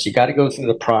orders. You got to go through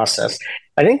the process.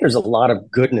 I think there's a lot of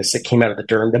goodness that came out of the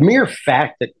Durham. The mere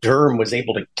fact that Durham was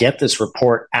able to get this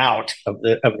report out of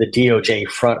the DOJ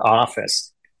front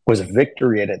office was a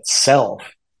victory in itself.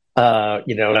 Love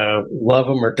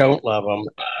them or don't love them,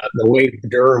 the way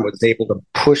Durham was able to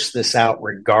push this out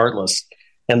regardless.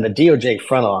 And the DOJ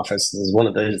front office is one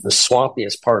of the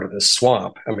swampiest part of the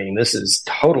swamp. I mean, this is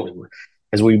totally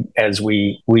as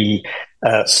we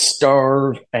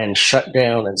starve and shut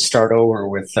down and start over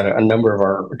with a number of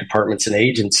our departments and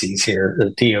agencies here. The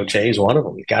DOJ is one of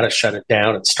them. We've got to shut it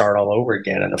down and start all over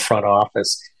again. And the front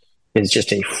office is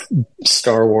just a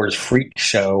Star Wars freak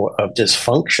show of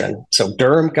dysfunction. So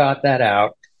Durham got that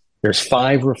out. There's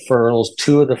 5 referrals.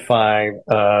 2 of the 5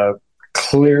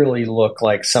 clearly look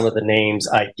like some of the names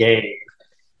I gave.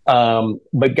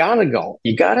 McGonigal,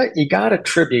 you gotta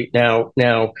tribute now.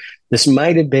 This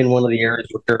might have been one of the areas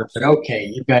where Durham said, "Okay,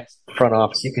 you guys, front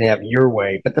office, you can have your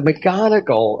way." But the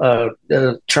McGonigal,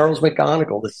 Charles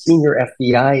McGonigal, the senior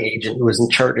FBI agent who was in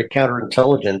charge of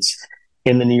counterintelligence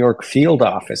in the New York field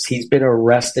office, he's been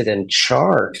arrested and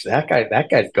charged. That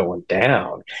guy's going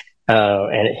down.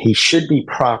 And he should be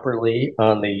properly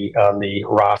on the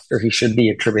roster. He should be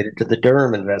attributed to the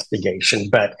Durham investigation.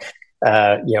 But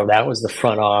that was the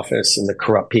front office and the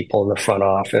corrupt people in the front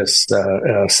office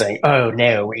saying, "Oh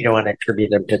no, we don't want to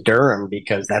attribute them to Durham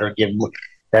because that'll give more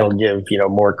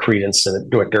credence to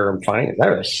what Durham findings."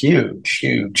 That was a huge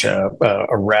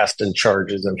arrest and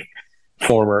charges of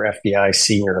former FBI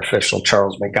senior official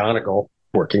Charles McGonigal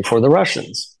working for the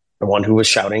Russians, the one who was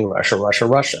shouting "Russia, Russia,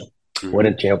 Russia."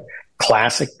 Wouldn't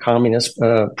classic communist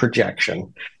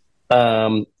projection.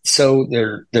 So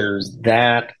there's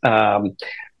that.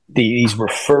 These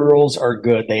referrals are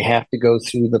good. They have to go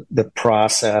through the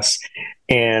process,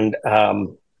 and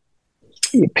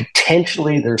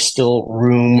potentially there's still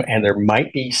room, and there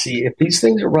might be. See, if these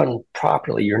things are run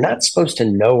properly, you're not supposed to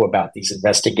know about these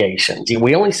investigations.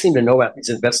 We only seem to know about these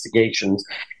investigations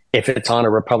if it's on a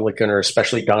Republican or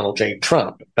especially Donald J.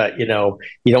 Trump. But, you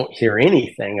don't hear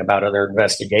anything about other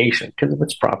investigations because if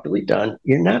it's properly done,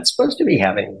 you're not supposed to be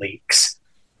having leaks.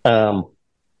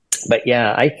 But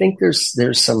yeah, I think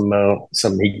there's some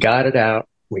we got it out.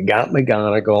 We got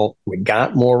McGonigal. We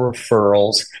got more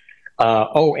referrals.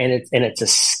 And it's a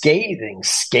scathing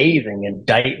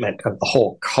indictment of the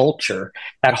whole culture.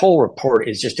 That whole report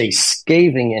is just a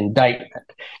scathing indictment.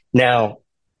 Now,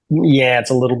 yeah,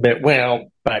 it's a little bit,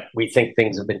 but we think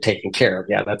things have been taken care of.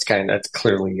 Yeah, that's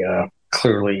clearly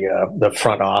the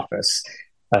front office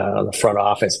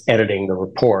editing the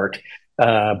report.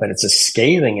 But it's a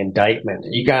scathing indictment.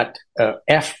 You got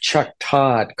F. Chuck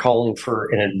Todd calling for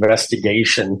an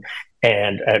investigation.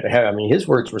 And his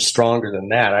words were stronger than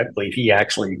that. I believe he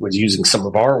actually was using some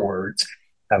of our words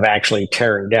of actually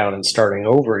tearing down and starting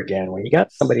over again. When you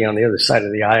got somebody on the other side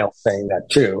of the aisle saying that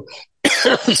too,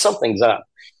 something's up.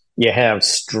 You have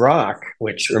Strzok,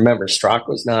 which remember, Strzok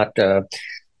was not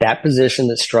that position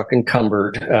that Strzok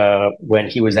encumbered when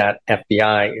he was at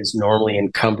FBI is normally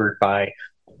encumbered by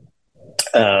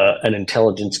an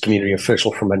intelligence community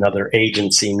official from another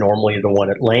agency, normally the one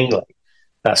at Langley.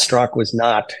 Strzok was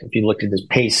not, if you looked at his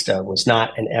pay stub, was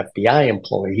not an FBI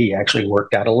employee. He actually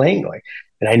worked out of Langley.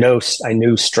 And I knew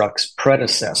Strzok's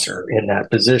predecessor in that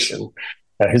position.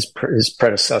 His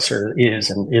predecessor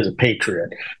is a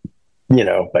patriot,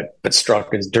 but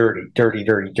Strzok is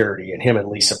dirty, and him and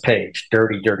Lisa Page,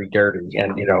 dirty.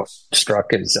 And, Strzok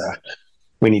is,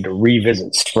 we need to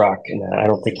revisit Strzok, and I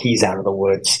don't think he's out of the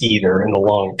woods either in the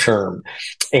long term.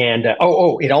 And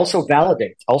it also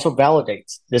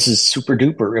validates. This is super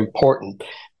duper important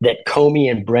that Comey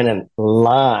and Brennan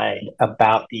lied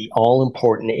about the all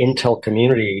important intel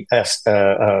community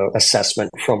assessment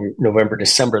from November,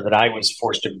 December that I was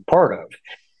forced to be part of,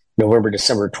 November,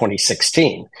 December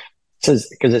 2016.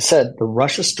 Because it said the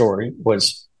Russia story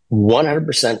was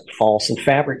 100% false and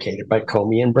fabricated by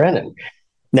Comey and Brennan.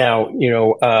 Now,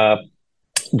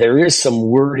 there is some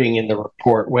wording in the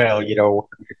report. Well,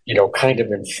 kind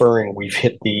of inferring we've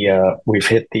hit the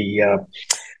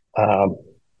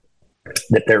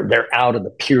that they're out of the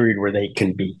period where they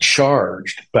can be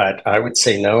charged. But I would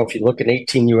say no. If you look at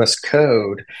 18 U.S.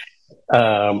 Code,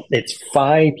 it's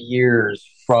 5 years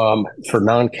for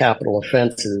non-capital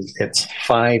offenses. It's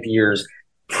 5 years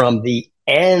from the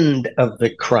end of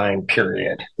the crime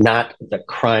period, not the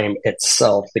crime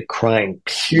itself, the crime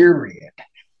period.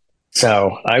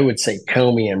 So I would say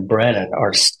Comey and Brennan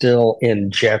are still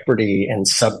in jeopardy and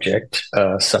subject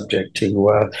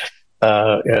to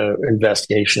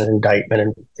investigation,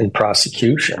 indictment, and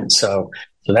prosecution. So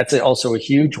that's also a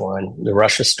huge one. The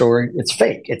Russia story, it's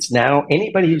fake. It's now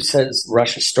anybody who says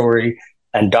Russia story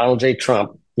and Donald J.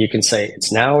 Trump, you can say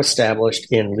it's now established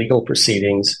in legal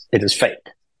proceedings. It is fake.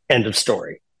 End of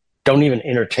story. Don't even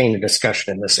entertain a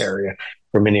discussion in this area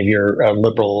for many of your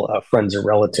liberal friends or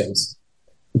relatives.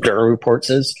 Durham Report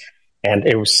says, and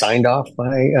it was signed off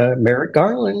by Merrick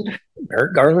Garland.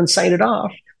 Merrick Garland signed it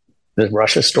off. The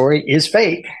Russia story is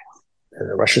fake.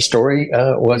 The Russia story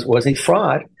was a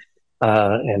fraud.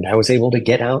 And I was able to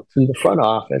get out through the front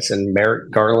office, and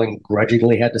Merrick Garland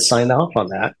grudgingly had to sign off on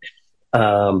that.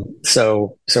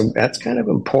 So that's kind of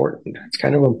important. It's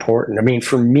kind of important. I mean,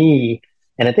 for me,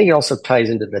 and I think it also ties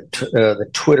into the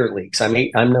Twitter leaks. I'm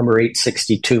number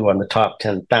 862 on the top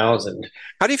 10,000.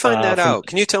 How do you find that out?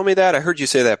 Can you tell me that? I heard you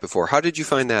say that before. How did you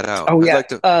find that out? Oh,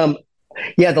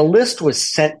 yeah. The list was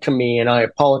sent to me, and I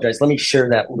apologize. Let me share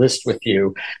that list with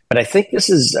you. But I think this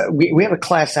is we have a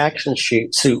class action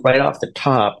suit right off the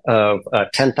top of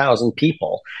 10,000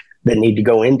 people that need to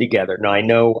go in together. Now, I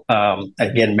know,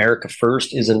 again, America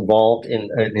First is involved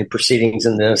in proceedings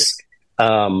in this.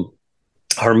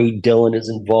 Harmeet Dillon is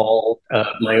involved.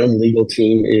 My own legal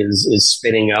team is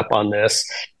spinning up on this.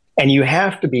 And you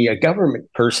have to be a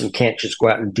government person can't just go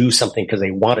out and do something because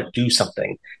they want to do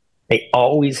something. They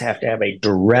always have to have a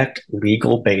direct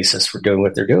legal basis for doing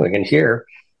what they're doing. And here,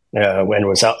 when it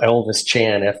was Elvis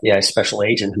Chan, FBI special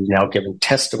agent, who's now giving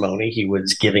testimony, he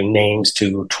was giving names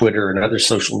to Twitter and other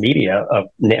social media of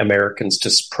Americans to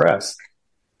suppress.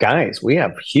 Guys, we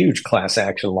have huge class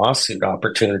action lawsuit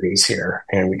opportunities here,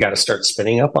 and we got to start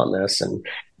spinning up on this. And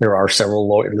there are several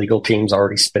legal teams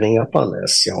already spinning up on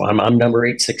this. I'm number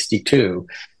 862,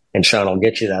 and Sean, I'll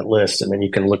get you that list, and then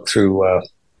you can look through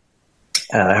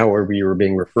however you were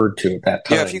being referred to at that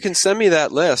time. Yeah, if you can send me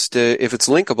that list, if it's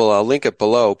linkable, I'll link it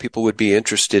below. People would be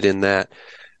interested in that.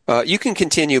 You can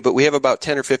continue, but we have about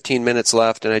 10 or 15 minutes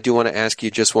left, and I do want to ask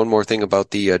you just one more thing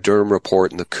about the Durham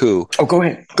report and the coup. Oh, go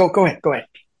ahead. Go ahead.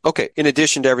 Okay. In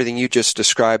addition to everything you just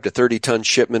described, a 30-ton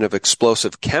shipment of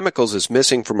explosive chemicals is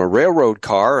missing from a railroad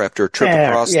car after a trip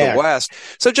across the West.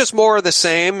 So just more of the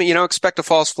same. Expect a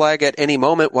false flag at any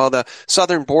moment while the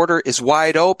southern border is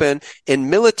wide open and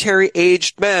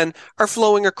military-aged men are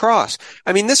flowing across.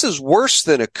 I mean, this is worse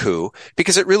than a coup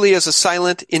because it really is a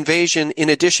silent invasion in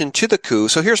addition to the coup.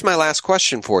 So here's my last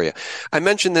question for you. I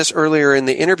mentioned this earlier in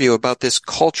the interview about this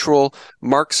cultural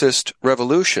Marxist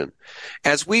revolution.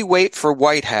 As we wait for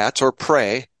white hats or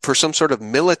pray for some sort of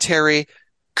military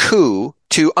coup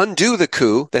to undo the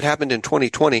coup that happened in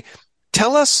 2020,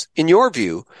 tell us, in your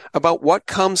view, about what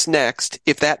comes next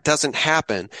if that doesn't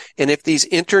happen, and if these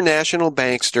international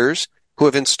banksters who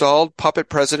have installed puppet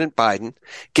President Biden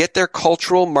get their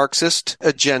cultural Marxist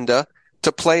agenda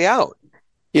to play out.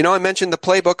 I mentioned the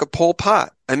playbook of Pol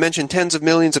Pot. I mentioned tens of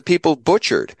millions of people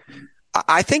butchered.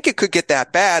 I think it could get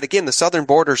that bad. Again, the southern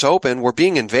border's open. We're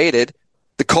being invaded.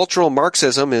 The cultural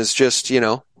Marxism is just,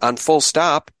 on full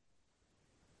stop.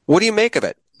 What do you make of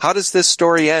it? How does this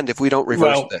story end if we don't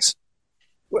reverse this?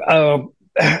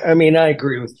 I mean, I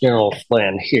agree with General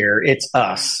Flynn here. It's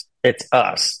us.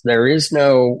 There is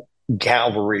no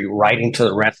cavalry riding to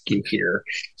the rescue here.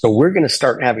 So we're going to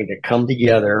start having to come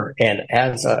together and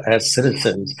as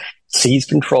citizens seize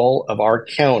control of our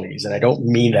counties. And I don't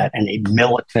mean that in a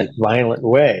militant, violent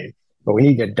way, but we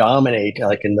need to dominate,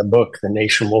 like in the book, The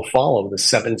Nation Will Follow, the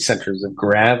 7 centers of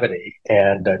gravity,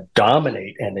 and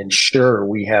dominate and ensure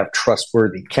we have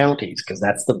trustworthy counties, because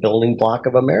that's the building block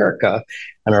of America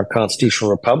and our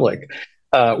constitutional republic.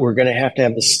 We're going to have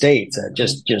the states.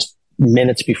 Just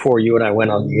minutes before you and I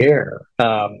went on the air,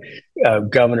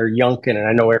 Governor Youngkin, and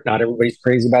I know not everybody's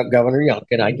crazy about Governor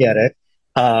Youngkin, I get it.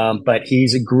 But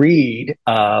he's agreed,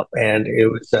 and it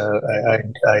was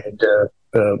I had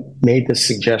made this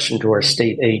suggestion to our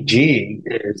state AG: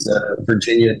 is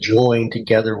Virginia join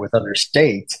together with other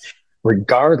states,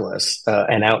 regardless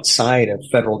and outside of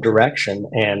federal direction,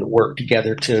 and work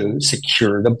together to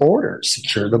secure the borders.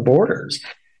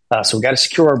 So we've got to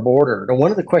secure our border. And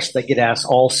one of the questions I get asked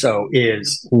also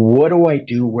is, what do I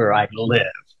do where I live?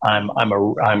 I'm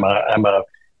a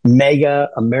mega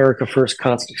America First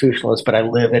constitutionalist, but I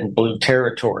live in blue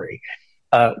territory.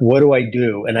 What do I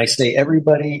do? And I say,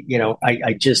 everybody,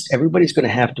 everybody's going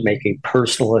to have to make a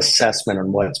personal assessment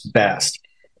on what's best.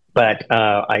 But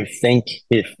I think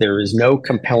if there is no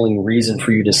compelling reason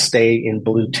for you to stay in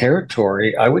blue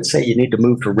territory, I would say you need to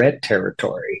move to red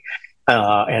territory.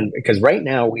 And because right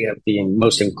now we have the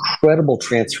most incredible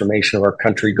transformation of our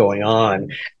country going on.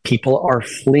 People are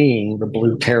fleeing the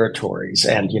blue territories.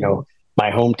 And, my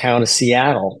hometown is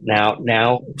Seattle.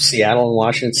 Now Seattle and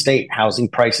Washington State, housing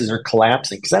prices are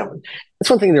collapsing. Because that's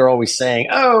one thing they're always saying,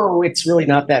 oh, it's really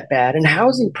not that bad. And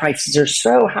housing prices are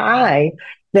so high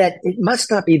that it must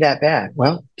not be that bad.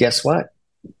 Well, guess what?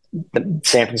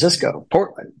 San Francisco,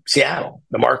 Portland, Seattle,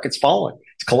 the market's fallen.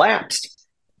 It's collapsed.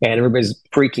 And everybody's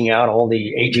freaking out. All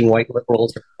the aging white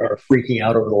liberals are freaking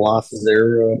out over the loss of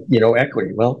their,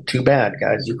 equity. Well, too bad,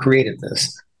 guys. You created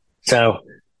this. So,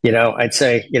 I'd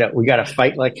say, we got to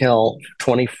fight like hell.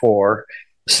 24,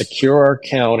 secure our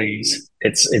counties.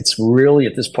 It's really,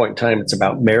 at this point in time, it's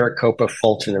about Maricopa,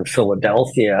 Fulton, and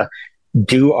Philadelphia.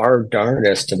 Do our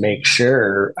darndest to make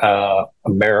sure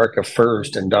America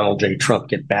First and Donald J. Trump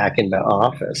get back into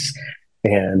office,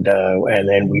 and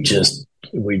then we just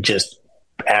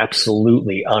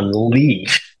absolutely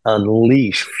unleash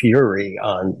fury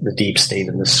on the deep state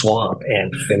in the swamp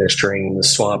and finish draining the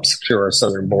swamp, secure our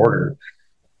southern border.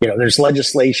 There's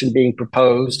legislation being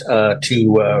proposed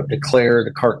to declare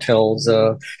the cartels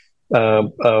a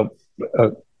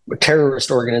terrorist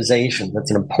organization.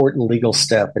 That's an important legal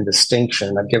step and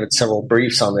distinction. I've given several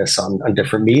briefs on this on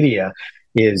different media.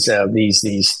 Is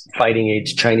these fighting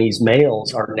age Chinese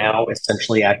males are now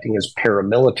essentially acting as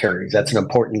paramilitaries. That's an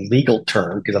important legal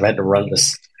term because I've had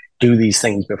to do these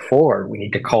things before. We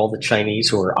need to call the Chinese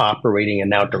who are operating and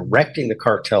now directing the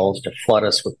cartels to flood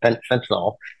us with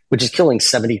fentanyl, which is killing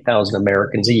 70,000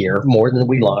 Americans a year, more than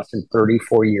we lost in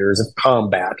 34 years of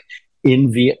combat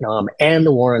in Vietnam and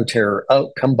the war on terror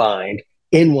combined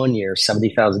in 1 year,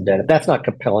 70,000 dead. If that's not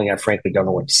compelling, I frankly don't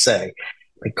know what to say.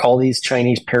 They call these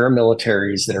Chinese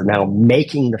paramilitaries that are now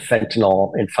making the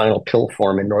fentanyl in final pill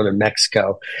form in northern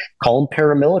Mexico, call them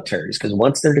paramilitaries, because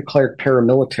once they're declared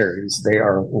paramilitaries, they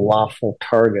are lawful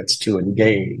targets to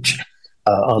engage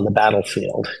on the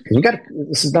battlefield.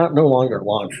 This is no longer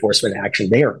law enforcement action.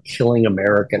 They are killing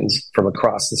Americans from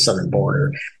across the southern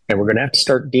border, and we're going to have to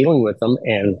start dealing with them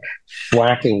and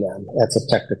whacking them. That's a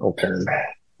technical term.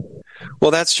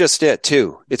 Well, that's just it,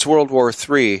 too. It's World War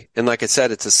III, and like I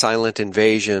said, it's a silent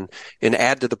invasion. And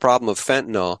add to the problem of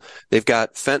fentanyl, they've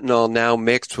got fentanyl now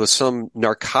mixed with some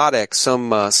narcotic,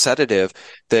 some sedative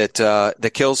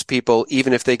that kills people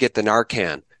even if they get the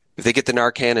Narcan. If they get the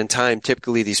Narcan in time,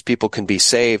 typically these people can be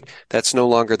saved. That's no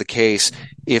longer the case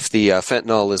if the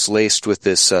fentanyl is laced with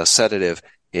this sedative.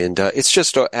 And it's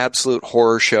just an absolute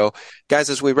horror show. Guys,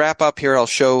 as we wrap up here, I'll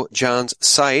show John's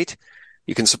site.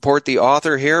 You can support the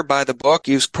author here, buy the book,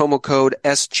 use promo code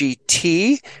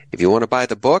SGT if you want to buy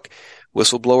the book.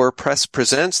 Whistleblower Press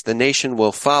presents The Nation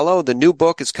Will Follow. The new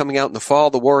book is coming out in the fall,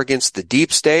 The War Against the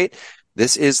Deep State.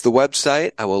 This is the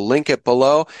website. I will link it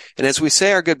below. And as we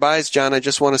say our goodbyes, John, I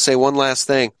just want to say one last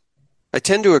thing. I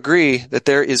tend to agree that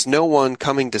there is no one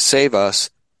coming to save us.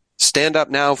 Stand up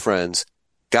now, friends.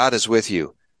 God is with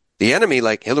you. The enemy,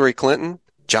 like Hillary Clinton,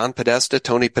 John Podesta,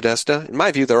 Tony Podesta, in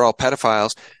my view, they're all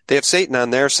pedophiles. They have Satan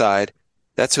on their side.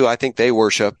 That's who I think they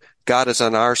worship. God is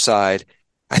on our side.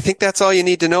 I think that's all you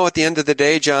need to know at the end of the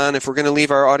day, John. If we're going to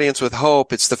leave our audience with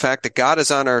hope, it's the fact that God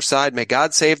is on our side. May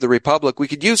God save the Republic. We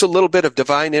could use a little bit of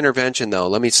divine intervention, though.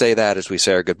 Let me say that as we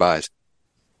say our goodbyes.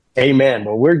 Amen.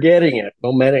 Well, we're getting it.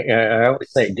 I always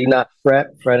say, do not fret.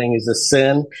 Fretting is a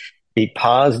sin. Be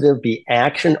positive. Be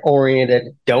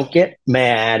action-oriented. Don't get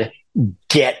mad.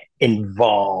 Get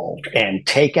involved and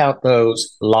take out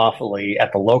those lawfully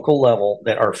at the local level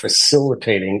that are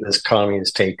facilitating this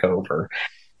communist takeover.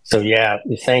 So, yeah,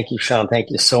 thank you, Sean. Thank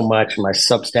you so much. My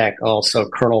Substack also,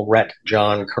 Colonel Rhett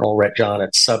John at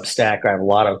Substack. I have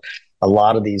a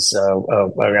lot of these.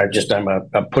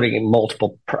 I'm putting in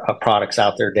multiple products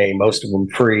out there a day, most of them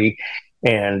free.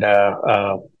 And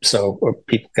so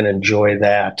people can enjoy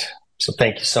that. So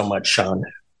thank you so much, Sean.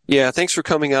 Yeah, thanks for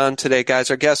coming on today, guys.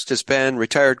 Our guest has been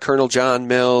retired Colonel John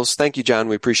Mills. Thank you, John.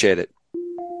 We appreciate it.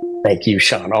 Thank you,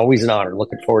 Sean. Always an honor.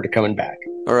 Looking forward to coming back.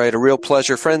 All right, a real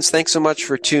pleasure. Friends, thanks so much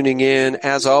for tuning in.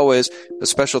 As always, a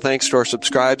special thanks to our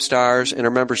subscribe stars and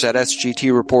our members at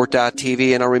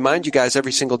SGTReport.tv. And I'll remind you guys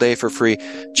every single day for free,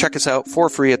 check us out for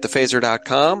free at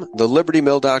thephaser.com,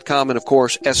 thelibertymill.com, and of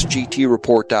course,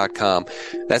 SGTReport.com.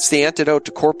 That's the antidote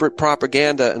to corporate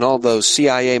propaganda and all those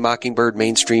CIA Mockingbird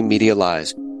mainstream media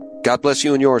lies. God bless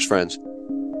you and yours, friends.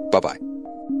 Bye-bye.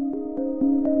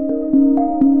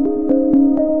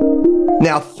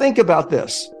 Now think about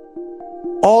this.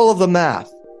 All of the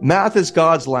math. Math is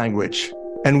God's language,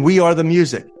 and we are the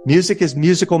music. Music is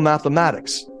musical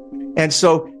mathematics. And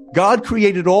so God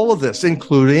created all of this,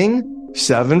 including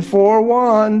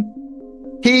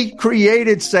 741. He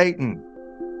created Satan.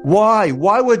 Why?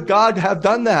 Why would God have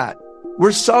done that?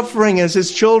 We're suffering as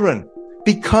his children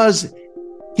because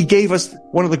he gave us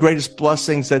one of the greatest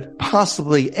blessings that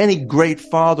possibly any great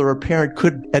father or parent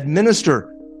could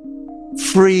administer.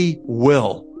 Free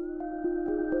will.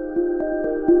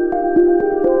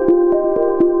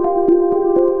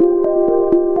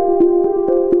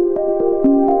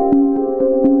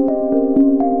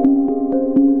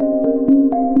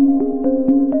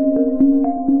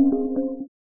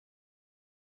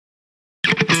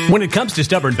 When it comes to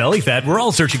stubborn belly fat, we're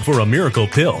all searching for a miracle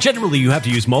pill. Generally, you have to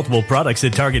use multiple products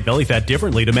that target belly fat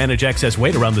differently to manage excess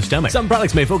weight around the stomach. Some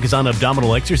products may focus on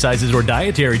abdominal exercises or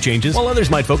dietary changes, while others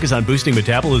might focus on boosting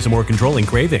metabolism or controlling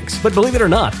cravings. But believe it or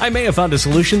not, I may have found a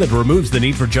solution that removes the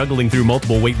need for juggling through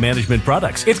multiple weight management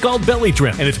products. It's called Belly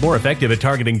Trim, and it's more effective at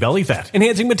targeting belly fat,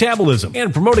 enhancing metabolism,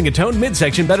 and promoting a toned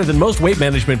midsection better than most weight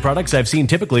management products I've seen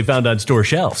typically found on store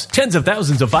shelves. Tens of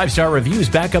thousands of 5-star reviews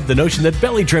back up the notion that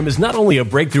Belly Trim is not only a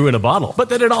breakthrough in a bottle, but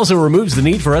that it also removes the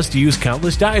need for us to use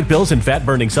countless diet pills and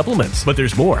fat-burning supplements. But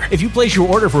there's more. If you place your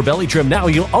order for Belly Trim now,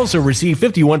 you'll also receive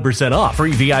 51% off,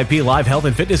 free VIP live health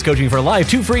and fitness coaching for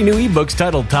life, 2 free new ebooks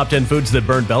titled Top 10 Foods That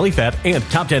Burn Belly Fat and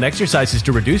Top 10 Exercises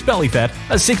to Reduce Belly Fat,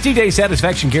 a 60-day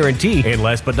satisfaction guarantee, and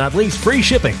last but not least, free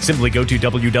shipping. Simply go to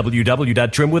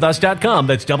www.trimwithus.com.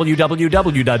 That's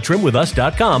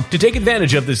www.trimwithus.com to take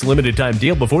advantage of this limited time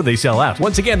deal before they sell out.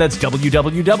 Once again, that's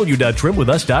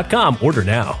www.trimwithus.com. Order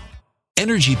now.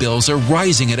 Energy bills are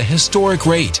rising at a historic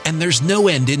rate, and there's no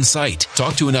end in sight.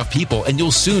 Talk to enough people, and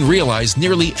you'll soon realize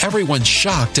nearly everyone's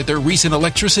shocked at their recent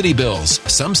electricity bills.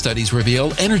 Some studies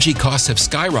reveal energy costs have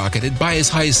skyrocketed by as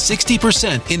high as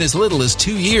 60% in as little as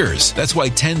 2 years. That's why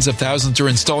tens of thousands are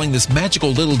installing this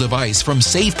magical little device from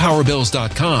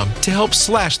SavePowerBills.com to help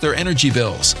slash their energy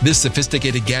bills. This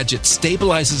sophisticated gadget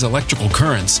stabilizes electrical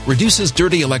currents, reduces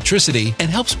dirty electricity, and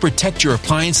helps protect your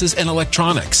appliances and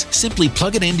electronics. Simply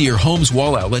plug it into your home's Bill's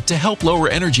wall outlet to help lower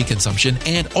energy consumption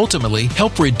and ultimately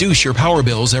help reduce your power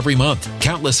bills every month.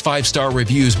 Countless 5-star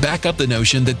reviews back up the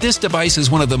notion that this device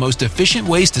is one of the most efficient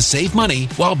ways to save money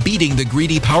while beating the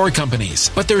greedy power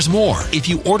companies. But there's more. If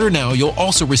you order now, you'll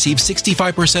also receive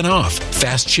 65% off,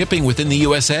 fast shipping within the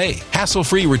USA,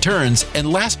 hassle-free returns,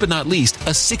 and last but not least,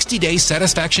 a 60-day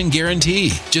satisfaction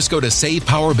guarantee. Just go to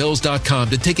SavePowerBills.com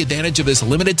to take advantage of this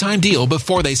limited time deal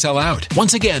before they sell out.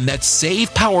 Once again, that's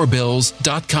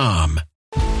SavePowerBills.com.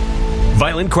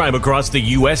 Violent crime across the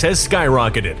U.S. has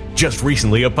skyrocketed. Just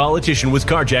recently, a politician was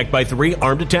carjacked by 3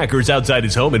 armed attackers outside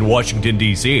his home in Washington,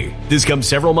 D.C. This comes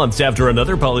several months after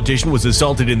another politician was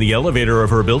assaulted in the elevator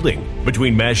of her building.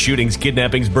 Between mass shootings,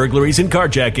 kidnappings, burglaries, and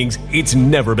carjackings, it's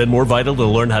never been more vital to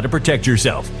learn how to protect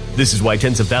yourself. This is why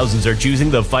tens of thousands are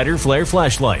choosing the Fighter Flare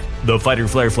flashlight. The Fighter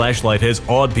Flare flashlight has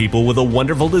awed people with a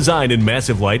wonderful design and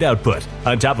massive light output.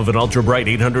 On top of an ultra-bright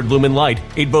 800-lumen light,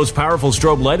 it boasts powerful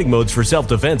strobe lighting modes for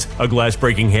self-defense, a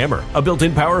glass-breaking hammer, a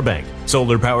built-in power bank,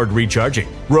 solar-powered recharging,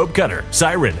 rope cutter,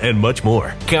 siren, and much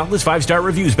more. Countless 5-star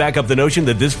reviews back up the notion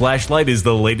that this flashlight is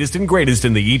the latest and greatest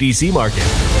in the EDC market.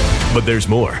 But there's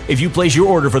more. If you place your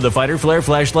order for the Fighter Flare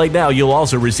flashlight now, you'll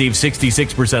also receive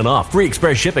 66% off, free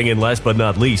express shipping, and last but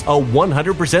not least, a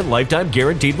 100% lifetime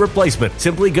guaranteed replacement.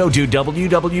 Simply go to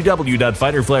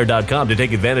www.fighterflare.com to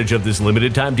take advantage of this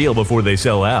limited time deal before they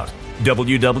sell out.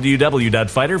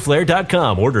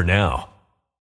 www.fighterflare.com. Order now.